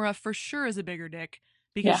 Tamara for sure is a bigger dick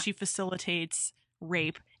because she facilitates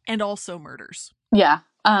rape and also murders. Yeah.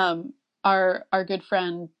 Our good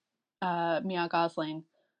friend Mia Gosling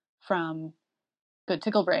from Good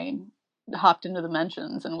Tickle Brain hopped into the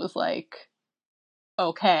mentions and was like,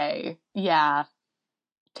 okay, yeah,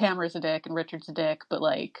 Tamara's a dick and Richard's a dick, but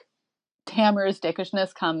like Tamara's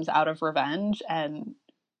dickishness comes out of revenge, and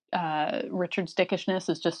Richard's dickishness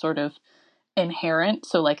is just sort of inherent,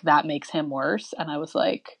 so like that makes him worse. And I was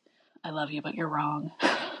like, I love you, but you're wrong.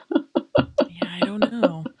 Yeah, I don't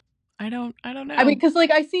know. I don't know. I mean, because like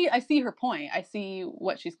I see her point. I see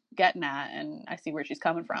what she's getting at, and I see where she's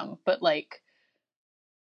coming from. But like,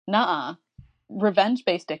 nuh-uh.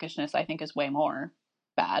 Revenge-based dickishness, I think, is way more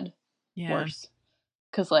bad, worse.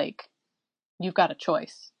 Because like, you've got a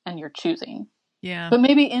choice, and you're choosing. Yeah. But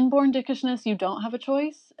maybe inborn dickishness, you don't have a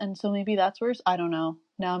choice, and so maybe that's worse. I don't know.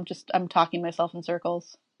 Now I'm talking myself in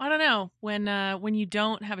circles. I don't know. When you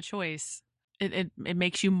don't have a choice, it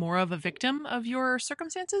makes you more of a victim of your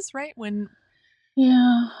circumstances, right?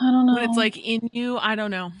 Yeah, I don't know. When it's like in you, I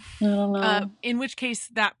don't know. I don't know. In which case,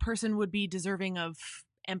 that person would be deserving of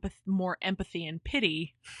more empathy and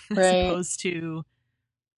pity, as opposed to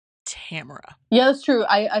Tamara. Yeah, that's true.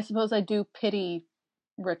 I suppose I do pity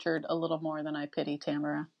Richard a little more than I pity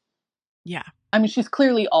Tamara. Yeah. I mean, she's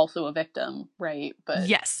clearly also a victim, right? But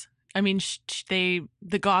yes. I mean,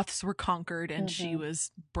 the Goths were conquered, and she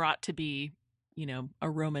was brought to be, a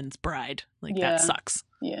Roman's bride. Like, that sucks.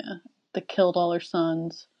 Yeah. They killed all her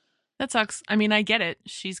sons. That sucks. I mean, I get it.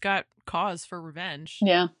 She's got cause for revenge.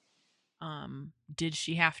 Yeah. Did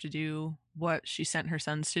she have to do what she sent her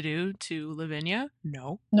sons to do to Lavinia?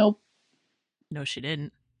 No. Nope. No, she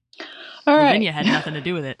didn't. All Lavinia right. had nothing to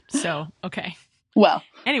do with it. So, okay. Well.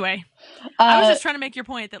 Anyway, I was just trying to make your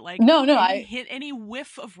point that, like, any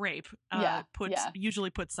whiff of rape usually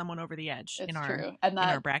puts someone over the edge. It's true. And that in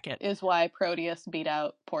our bracket is why Proteus beat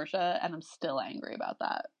out Portia, and I'm still angry about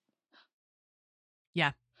that.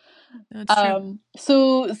 Yeah. That's true.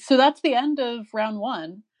 So that's the end of round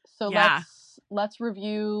one. So let's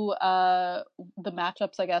review the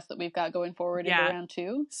matchups, I guess, that we've got going forward into round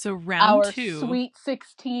two. So round two. Our Sweet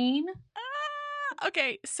 16.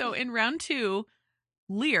 Okay, so in round two,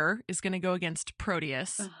 Lear is going to go against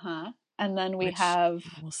Proteus. And then we have...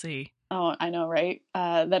 We'll see. Oh, I know, right?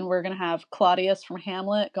 Then we're going to have Claudius from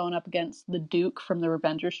Hamlet going up against the Duke from the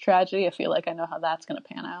Revenger's Tragedy. I feel like I know how that's going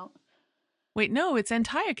to pan out. Wait, no, it's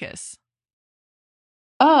Antiochus.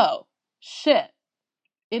 Oh, shit.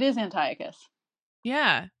 It is Antiochus.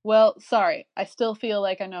 Yeah. Well, sorry. I still feel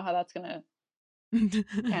like I know how that's going to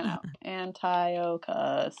pan out.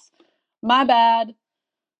 Antiochus. My bad.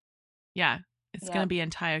 Yeah. It's going to be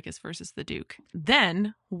Antiochus versus the Duke.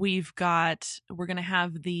 Then we're going to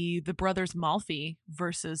have the brothers Malfi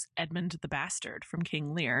versus Edmund the Bastard from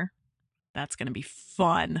King Lear. That's going to be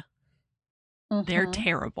fun. They're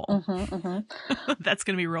terrible. That's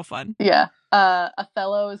going to be real fun. Yeah.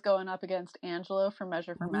 Othello is going up against Angelo from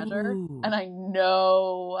Measure for Measure. And I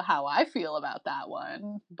know how I feel about that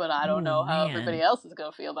one, but I don't know how everybody else is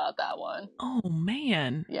going to feel about that one. Oh,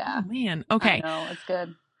 man. Yeah. Oh, man. Okay. I know. It's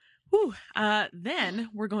good. Whew. Then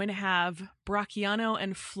we're going to have Bracciano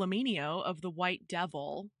and Flaminio of the White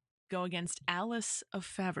Devil go against Alice of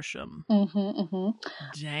Faversham.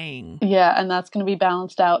 Dang. Yeah, and that's going to be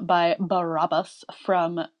balanced out by Barabbas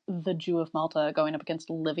from the Jew of Malta going up against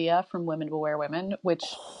Livia from Women Will Wear Women, which...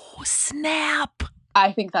 Oh, snap!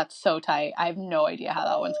 I think that's so tight. I have no idea how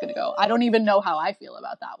that one's going to go. I don't even know how I feel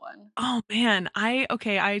about that one. Oh, man.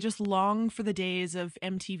 I just long for the days of the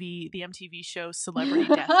MTV show Celebrity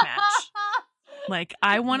Deathmatch. Like,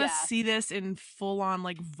 I want to see this in full-on,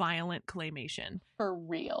 like, violent claymation. For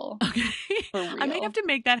real. Okay. For real. I might have to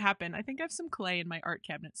make that happen. I think I have some clay in my art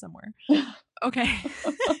cabinet somewhere. Okay.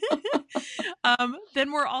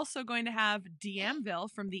 Then we're also going to have D'Amville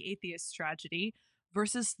from The Atheist Tragedy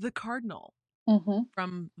versus the cardinal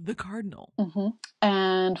from the cardinal.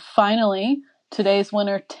 And finally, today's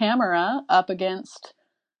winner, Tamara, up against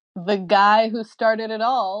the guy who started it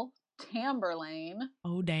all, Tamberlane.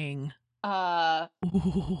 Oh, dang. Yeah,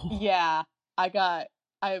 I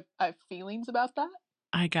have feelings about that.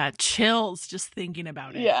 I got chills just thinking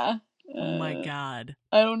about it. Yeah. Oh my God.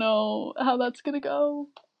 I don't know how that's gonna go.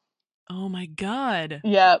 Oh my God.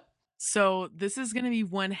 Yeah. So this is gonna be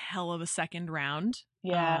one hell of a second round.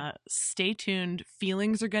 Yeah. Stay tuned.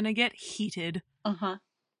 Feelings are gonna get heated.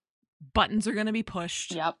 Buttons are gonna be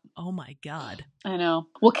pushed. Yep. Oh my God. I know.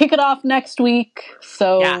 We'll kick it off next week,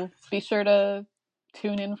 so be sure to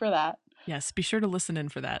tune in for that. Yes, be sure to listen in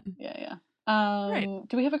for that. Yeah. Right.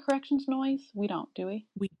 Do we have a corrections noise? We don't, do we?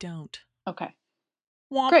 We don't. Okay.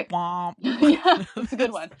 Womp, great. Womp. Yeah, that's a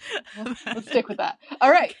good one. Let's stick with that.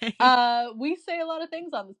 All right. Okay. We say a lot of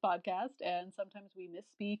things on this podcast, and sometimes we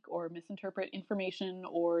misspeak or misinterpret information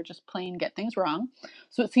or just plain get things wrong.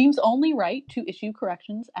 So it seems only right to issue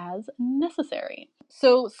corrections as necessary.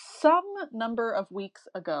 So some number of weeks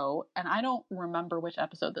ago, and I don't remember which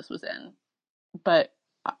episode this was in, but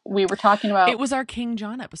we were talking about... It was our King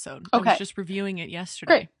John episode. Okay. I was just reviewing it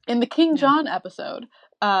yesterday. Great. In the King John episode,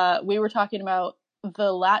 we were talking about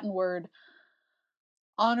the Latin word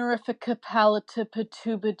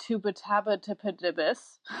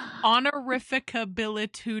honorificabilitubitubitubitubitibus.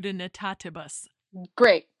 Honorificabilitudinetatibus.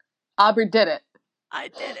 Great. Aubrey did it. I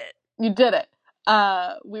did it. You did it.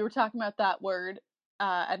 We were talking about that word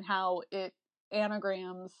and how it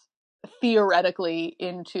anagrams theoretically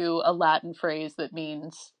into a Latin phrase that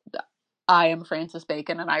means I am Francis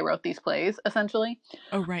Bacon and I wrote these plays, essentially.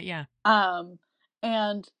 Oh, right, yeah.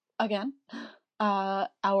 And again,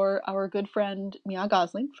 our good friend Mia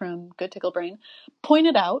Gosling from Good Tickle Brain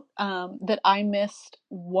pointed out that I missed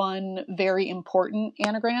one very important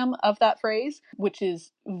anagram of that phrase, which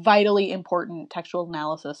is vitally important textual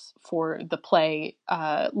analysis for the play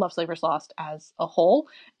Love, Slavers, Lost as a whole,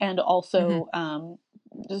 and also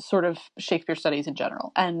sort of Shakespeare studies in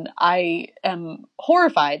general. And I am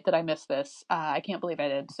horrified that I missed this. I can't believe I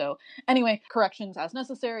did. So anyway, corrections as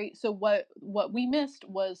necessary. So what we missed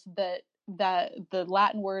was that the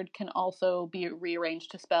Latin word can also be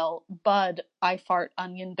rearranged to spell bud, I fart,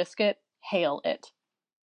 onion, biscuit, hail it.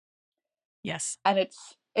 Yes. And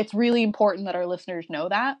it's really important that our listeners know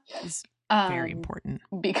that. It's very important.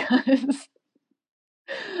 Because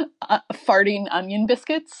farting onion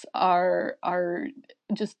biscuits are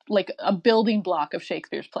just like a building block of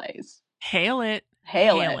Shakespeare's plays. Hail it.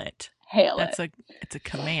 Hail it. It's a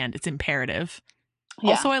command. It's imperative.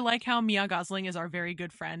 Yeah. Also, I like how Mia Gosling is our very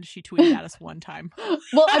good friend. She tweeted at us one time.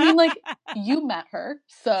 Well, I mean, like, you met her,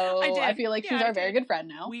 so I feel like she's our very good friend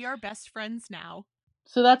now. We are best friends now.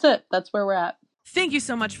 So that's it. That's where we're at. Thank you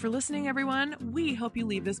so much for listening, everyone. We hope you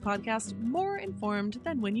leave this podcast more informed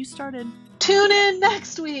than when you started. Tune in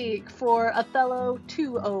next week for Othello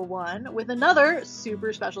 201 with another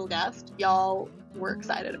super special guest. Y'all, we're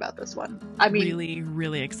excited about this one. I mean, really,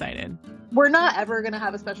 really excited. We're not ever going to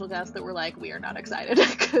have a special guest that we're like, we are not excited,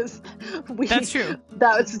 because that's true.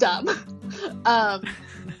 That's dumb.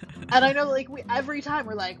 And I know, like, every time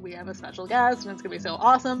we're like, we have a special guest and it's going to be so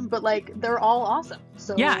awesome, but, like, they're all awesome.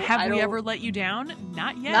 So yeah, have we ever let you down?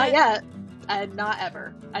 Not yet. Not yet. And not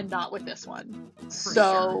ever. And not with this one.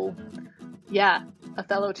 So, yeah,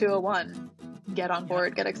 Othello 201. Get on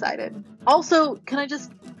board, get excited. Also, can I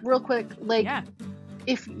just, real quick, like,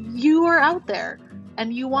 if you are out there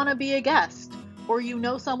and you want to be a guest, or you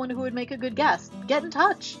know someone who would make a good guest, get in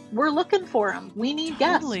touch. We're looking for them. We need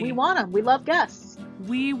guests. We want them. We love guests.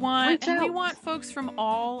 We want folks from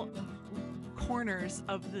all corners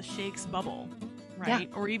of the Shakes bubble, right?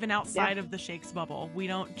 Yeah. Or even outside of the Shakes bubble. We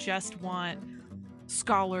don't just want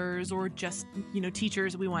scholars or just,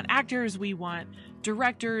 teachers. We want actors. We want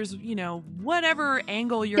directors, whatever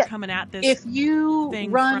angle you're coming at this. If you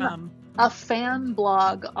run a fan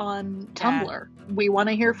blog on Tumblr, we want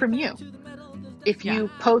to hear from you. If you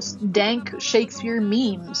post dank Shakespeare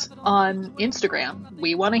memes on Instagram,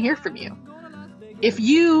 we want to hear from you. If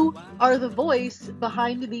you are the voice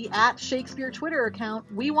behind the @Shakespeare Twitter account,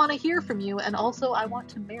 we want to hear from you, and also I want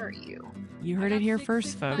to marry you. You heard it here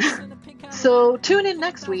first, folks. So tune in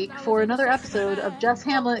next week for another episode of Jess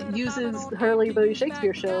Hamlet uses her Early Modern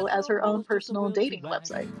Shakespeare show as her own personal dating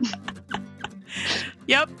website.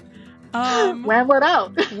 Yep. Whamlet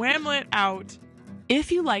out. Whamlet out. If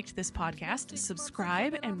you liked this podcast,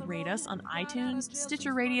 subscribe and rate us on iTunes,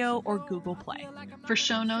 Stitcher Radio, or Google Play. For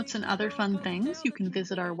show notes and other fun things, you can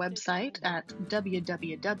visit our website at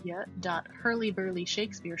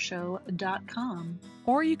www.hurlyburlyshakespeareshow.com.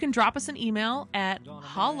 Or you can drop us an email at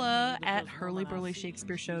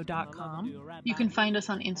holla@hurlyburlyshakespeareshow.com. You can find us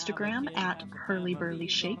on Instagram at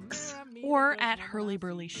hurlyburlyshakes. Or at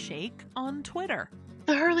hurlyburlyshake on Twitter.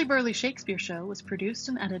 The Hurly Burly Shakespeare Show was produced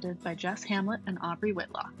and edited by Jess Hamlet and Aubrey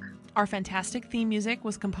Whitlock. Our fantastic theme music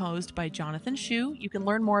was composed by Jonathan Shu. You can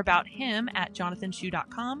learn more about him at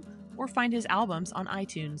jonathanshu.com or find his albums on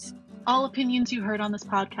iTunes. All opinions you heard on this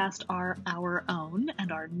podcast are our own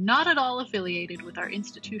and are not at all affiliated with our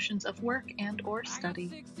institutions of work and or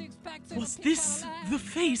study. Was this the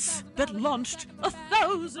face that launched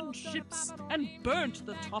 1,000 ships and burnt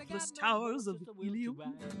the topless towers of Lieu?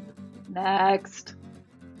 Next.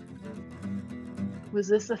 Was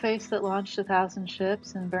this the face that launched 1,000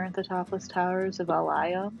 ships and burnt the topless towers of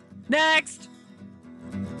Lieu? Next!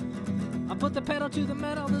 I put the pedal to the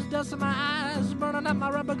metal, there's dust in my eyes, burning up my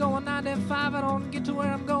rubber, going 95. I don't get to where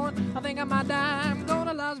I'm going, I think I might die. I'm going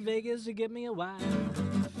to Las Vegas to get me a wife.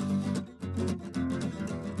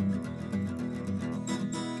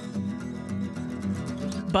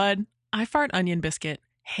 Bud, I fart onion biscuit.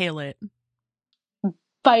 Hail it.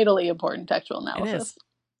 Vitally important textual analysis. It is.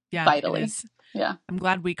 Yeah, vitally. It is. Yeah. I'm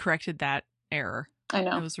glad we corrected that error. I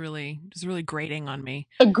know. It was really grating on me.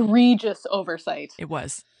 Egregious oversight. It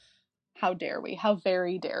was. How dare we? How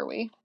very dare we?